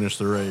time you finish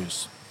the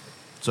race.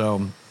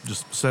 So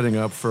just setting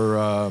up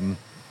for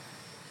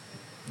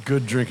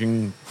good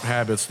drinking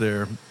habits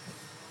there.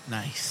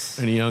 Nice.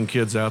 Any young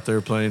kids out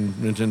there playing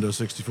Nintendo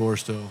 64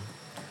 still?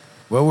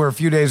 Well, we're a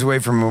few days away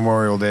from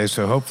Memorial Day,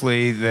 so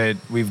hopefully that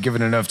we've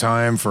given enough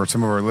time for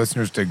some of our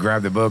listeners to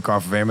grab the book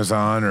off of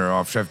Amazon or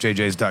off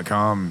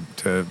ChefJJ's.com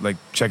to like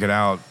check it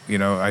out. You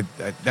know,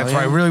 that's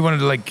why I really wanted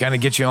to like kind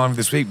of get you on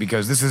this week,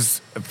 because this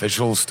is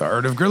official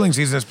start of grilling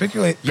season,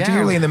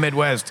 particularly in the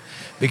Midwest,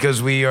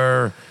 because we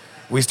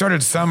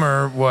started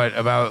summer,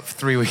 about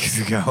 3 weeks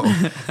ago.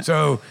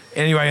 So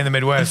anybody in the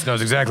Midwest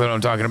knows exactly what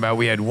I'm talking about.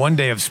 We had one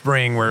day of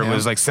spring where it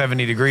was like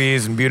 70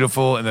 degrees and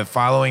beautiful, and the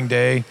following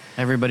day,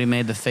 everybody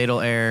made the fatal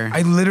error.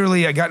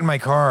 I got in my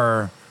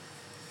car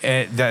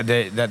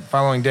that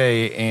following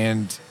day,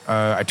 and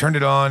I turned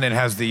it on, and it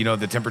has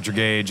the temperature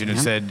gauge, and it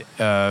said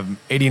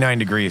 89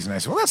 degrees. And I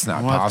said, well, that's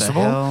not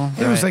possible.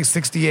 It was like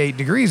 68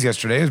 degrees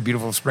yesterday. It was a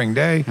beautiful spring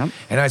day. Yep.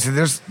 And I said,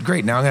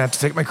 great. Now I'm going to have to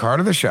take my car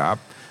to the shop.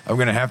 I'm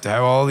going to have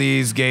all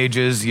these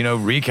gauges,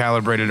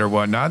 recalibrated or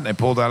whatnot. And I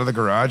pulled out of the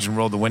garage and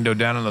rolled the window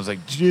down, and I was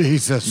like,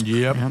 Jesus,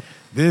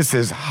 this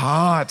is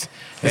hot.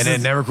 And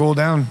it never cooled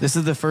down. This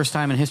is the first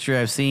time in history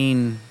I've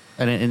seen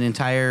an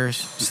entire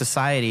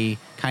society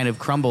kind of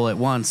crumble at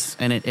once.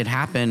 And it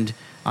happened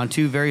on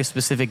two very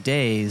specific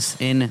days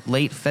in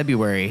late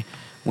February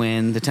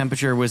when the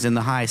temperature was in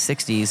the high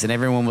 60s, and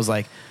everyone was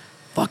like,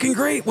 fucking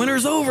great,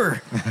 winter's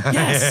over.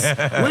 Yes,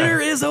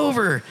 winter is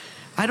over.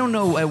 I don't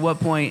know at what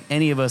point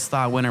any of us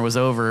thought winter was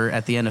over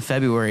at the end of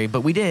February,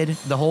 but we did.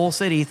 The whole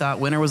city thought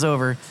winter was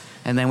over,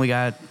 and then we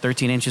got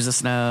 13 inches of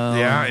snow.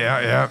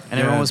 Yeah. And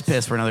everyone was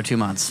pissed for another 2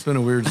 months. It's been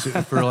a weird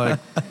for like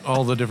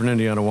all the different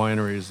Indiana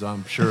wineries,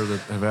 I'm sure, that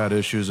have had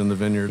issues in the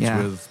vineyards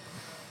with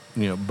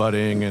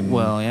budding and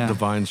the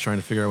vines trying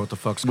to figure out what the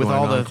fuck's going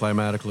on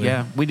climatically.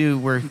 Yeah, we do.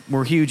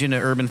 We're huge into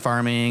urban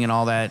farming and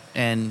all that,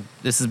 and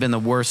this has been the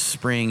worst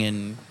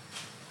spring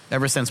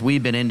ever since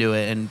we've been into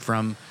it, and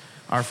from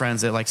our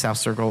friends at like South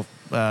Circle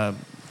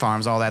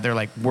Farms, all that, they're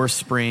like worst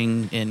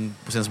spring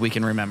since we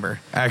can remember.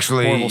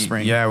 Actually, horrible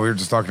spring. Yeah, we were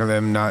just talking to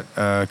them not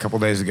a couple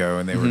days ago,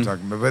 and they were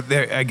talking about, but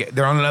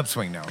they're on an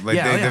upswing now. Like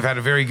they've had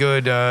a very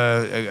good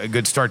a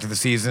good start to the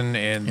season,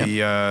 and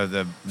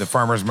the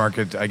farmers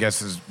market, I guess,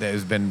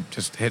 has been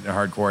just hitting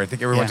hardcore. I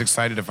think everyone's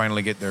excited to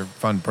finally get their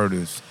fun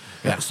produce.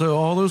 Yeah. So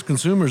all those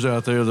consumers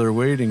out there that are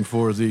waiting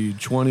for the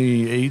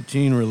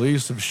 2018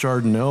 release of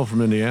Chardonnay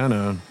from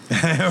Indiana,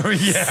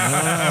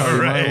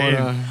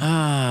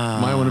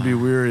 might want to be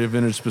weary of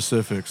vintage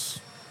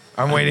specifics.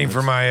 I'm waiting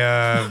for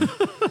my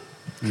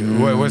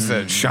what's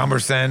that?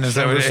 Chambourcin? Is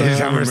that what it is?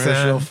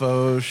 Chambourcin.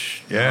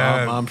 Foch.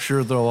 Yeah, I'm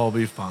sure they'll all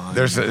be fine.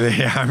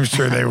 I'm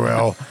sure they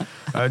will.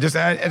 Just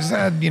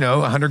add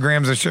 100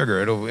 grams of sugar.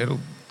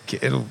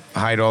 It'll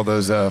hide all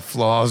those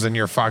flaws in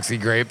your Foxy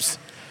grapes.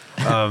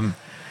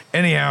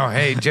 Anyhow,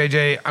 hey,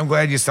 JJ, I'm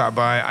glad you stopped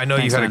by. I know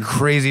you had a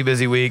crazy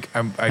busy week.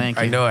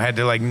 I know I had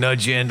to like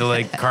nudge you into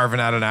like carving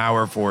out an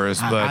hour for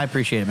us, but I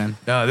appreciate it, man.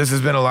 No, this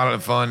has been a lot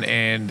of fun,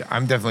 and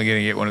I'm definitely going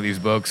to get one of these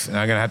books, and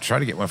I'm going to have to try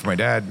to get one for my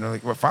dad.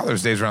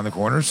 Father's Day's around the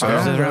corner, so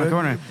Father's Day's around the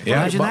corner. Yeah,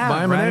 imagine that.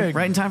 Buy him an egg.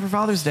 Right in time for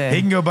Father's Day. He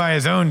can go buy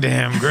his own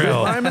damn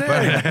grill. Buy him an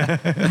egg.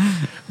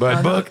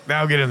 But book,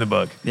 that'll get in the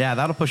book. Yeah,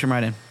 that'll push him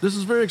right in. This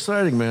is very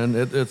exciting, man.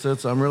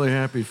 I'm really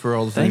happy for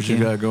all the things you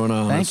got going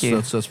on. Thank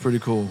you. That's pretty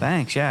cool.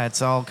 Thanks. Yeah,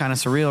 it's all kind of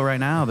surreal right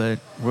now, but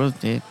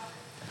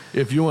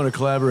if you want to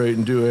collaborate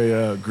and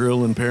do a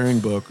grill and pairing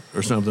book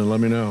or something, let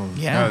me know.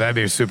 Yeah. Oh, that'd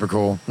be super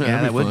cool.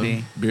 Yeah, that would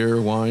be.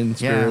 Beer, wine,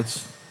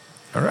 spirits.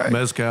 All right.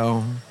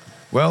 Mezcal.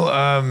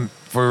 Well,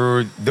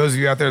 for those of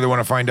you out there that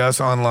want to find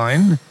us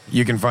online,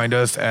 you can find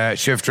us at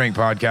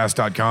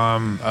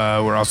shiftdrinkpodcast.com.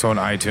 We're also on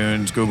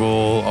iTunes,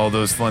 Google, all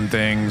those fun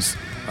things.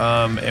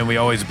 And we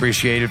always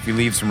appreciate it if you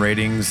leave some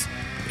ratings.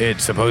 It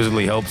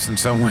supposedly helps in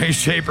some way,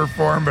 shape, or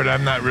form, but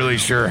I'm not really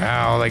sure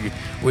how. Like,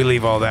 we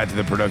leave all that to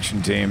the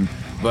production team.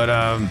 But,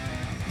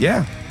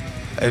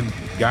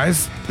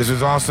 guys, this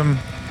was awesome.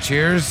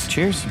 Cheers.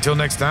 Cheers. Until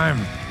next time.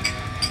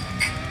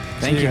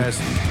 Thank you guys.